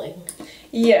recycling.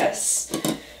 Yes.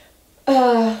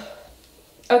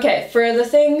 Okay, for the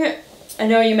thing I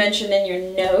know you mentioned in your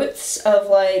notes of,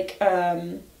 like,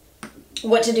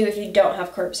 what to do if you don't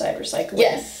have curbside recycling.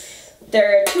 Yes.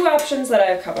 there are two options that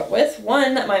I've come up with.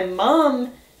 One that my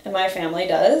mom and my family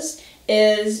does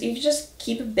is you just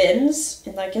keep bins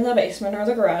in the basement or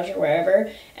the garage or wherever,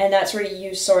 and that's where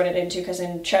you sort it into, because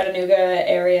in Chattanooga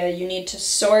area you need to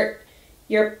sort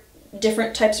your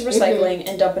different types of recycling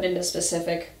and dump it into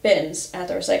specific bins at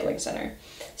the recycling center.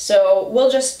 So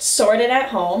we'll just sort it at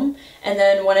home, and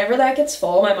then whenever that gets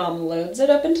full, my mom loads it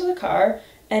up into the car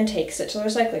and takes it to the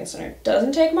recycling center.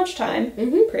 Doesn't take much time,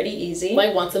 pretty easy.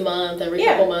 Like once a month, every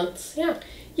couple months. Yeah.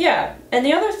 Yeah, and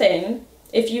the other thing,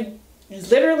 if you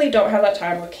literally don't have that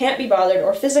time or can't be bothered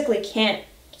or physically can't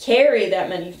carry that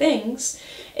many things,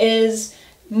 is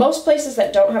most places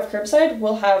that don't have curbside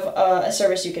will have a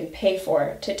service you can pay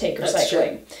for to take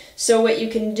recycling. So what you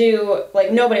can do,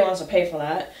 like, nobody wants to pay for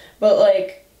that, but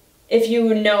like if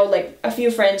you know like a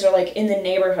few friends or like in the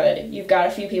neighborhood, you've got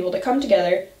a few people to come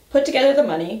together, put together the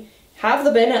money, have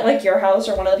the bin at like your house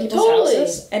or one of the people's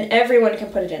houses, and everyone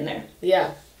can put it in there.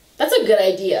 Yeah. That's a good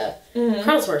idea.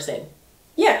 Crowdsourcing.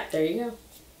 Yeah. There you go.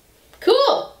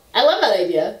 Cool. I love that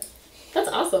idea. That's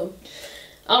awesome.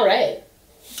 All right.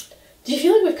 Do you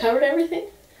feel like we've covered everything?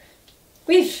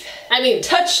 We've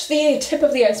touched the tip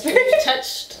of the iceberg.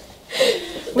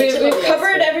 We've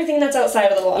covered everything that's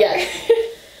outside of the water. Yeah.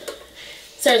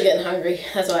 Sarah's getting hungry.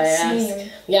 That's why I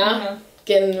asked. Yeah?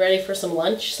 Getting ready for some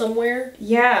lunch somewhere?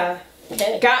 Yeah.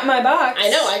 Okay. Got my box. I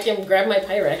know. I can grab my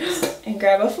Pyrex. And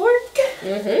grab a fork.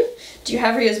 Do you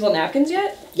have reusable napkins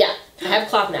yet? Yeah. I have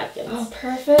cloth napkins. Oh,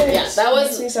 perfect. Yeah, that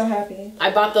makes me so happy.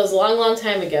 I bought those long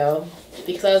time ago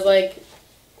because I was like,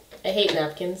 I hate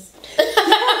napkins.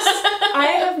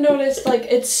 I have noticed, like,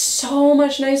 it's so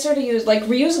much nicer to use, like,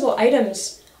 reusable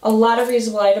items. A lot of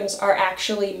reusable items are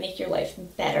actually make your life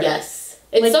better. Yes.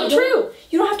 It's like, so true.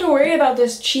 You don't have to worry about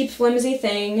this cheap, flimsy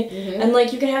thing. And,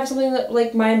 like, you can have something that,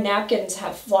 like, my napkins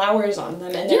have flowers on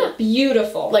them, and they're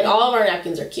beautiful. Like, all of our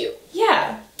napkins are cute.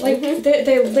 Yeah. Like,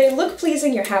 they look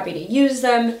pleasing, you're happy to use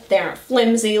them, they aren't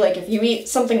flimsy. Like, if you eat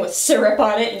something with syrup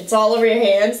on it and it's all over your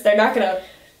hands, they're not gonna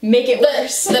make it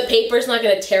worse. The paper's not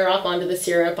gonna tear off onto the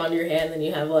syrup onto your hand, and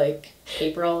you have, like,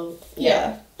 paper all...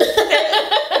 Yeah.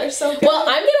 They're so good. Well,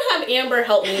 I'm gonna have Amber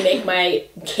help me make my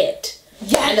kit.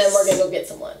 Yes! And then we're gonna go get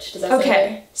some lunch. Does that sound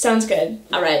good? Sounds good.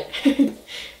 Alright.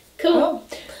 Cool.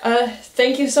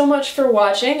 Thank you so much for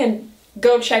watching, and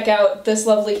go check out This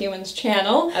Lovely Human's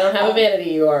channel. I don't have a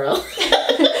vanity URL.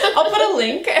 I'll put a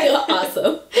link.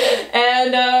 Awesome.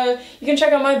 And you can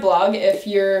check out my blog if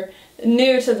you're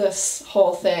new to this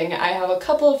whole thing. I have a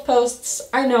couple of posts.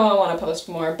 I know I want to post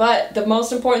more, but the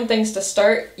most important things to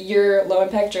start your low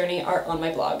impact journey are on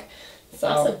my blog. So.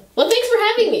 Awesome. Well, thanks for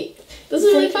having me. This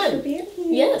was really fun. Thank you for being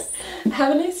here. Yes.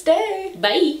 Have a nice day.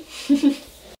 Bye.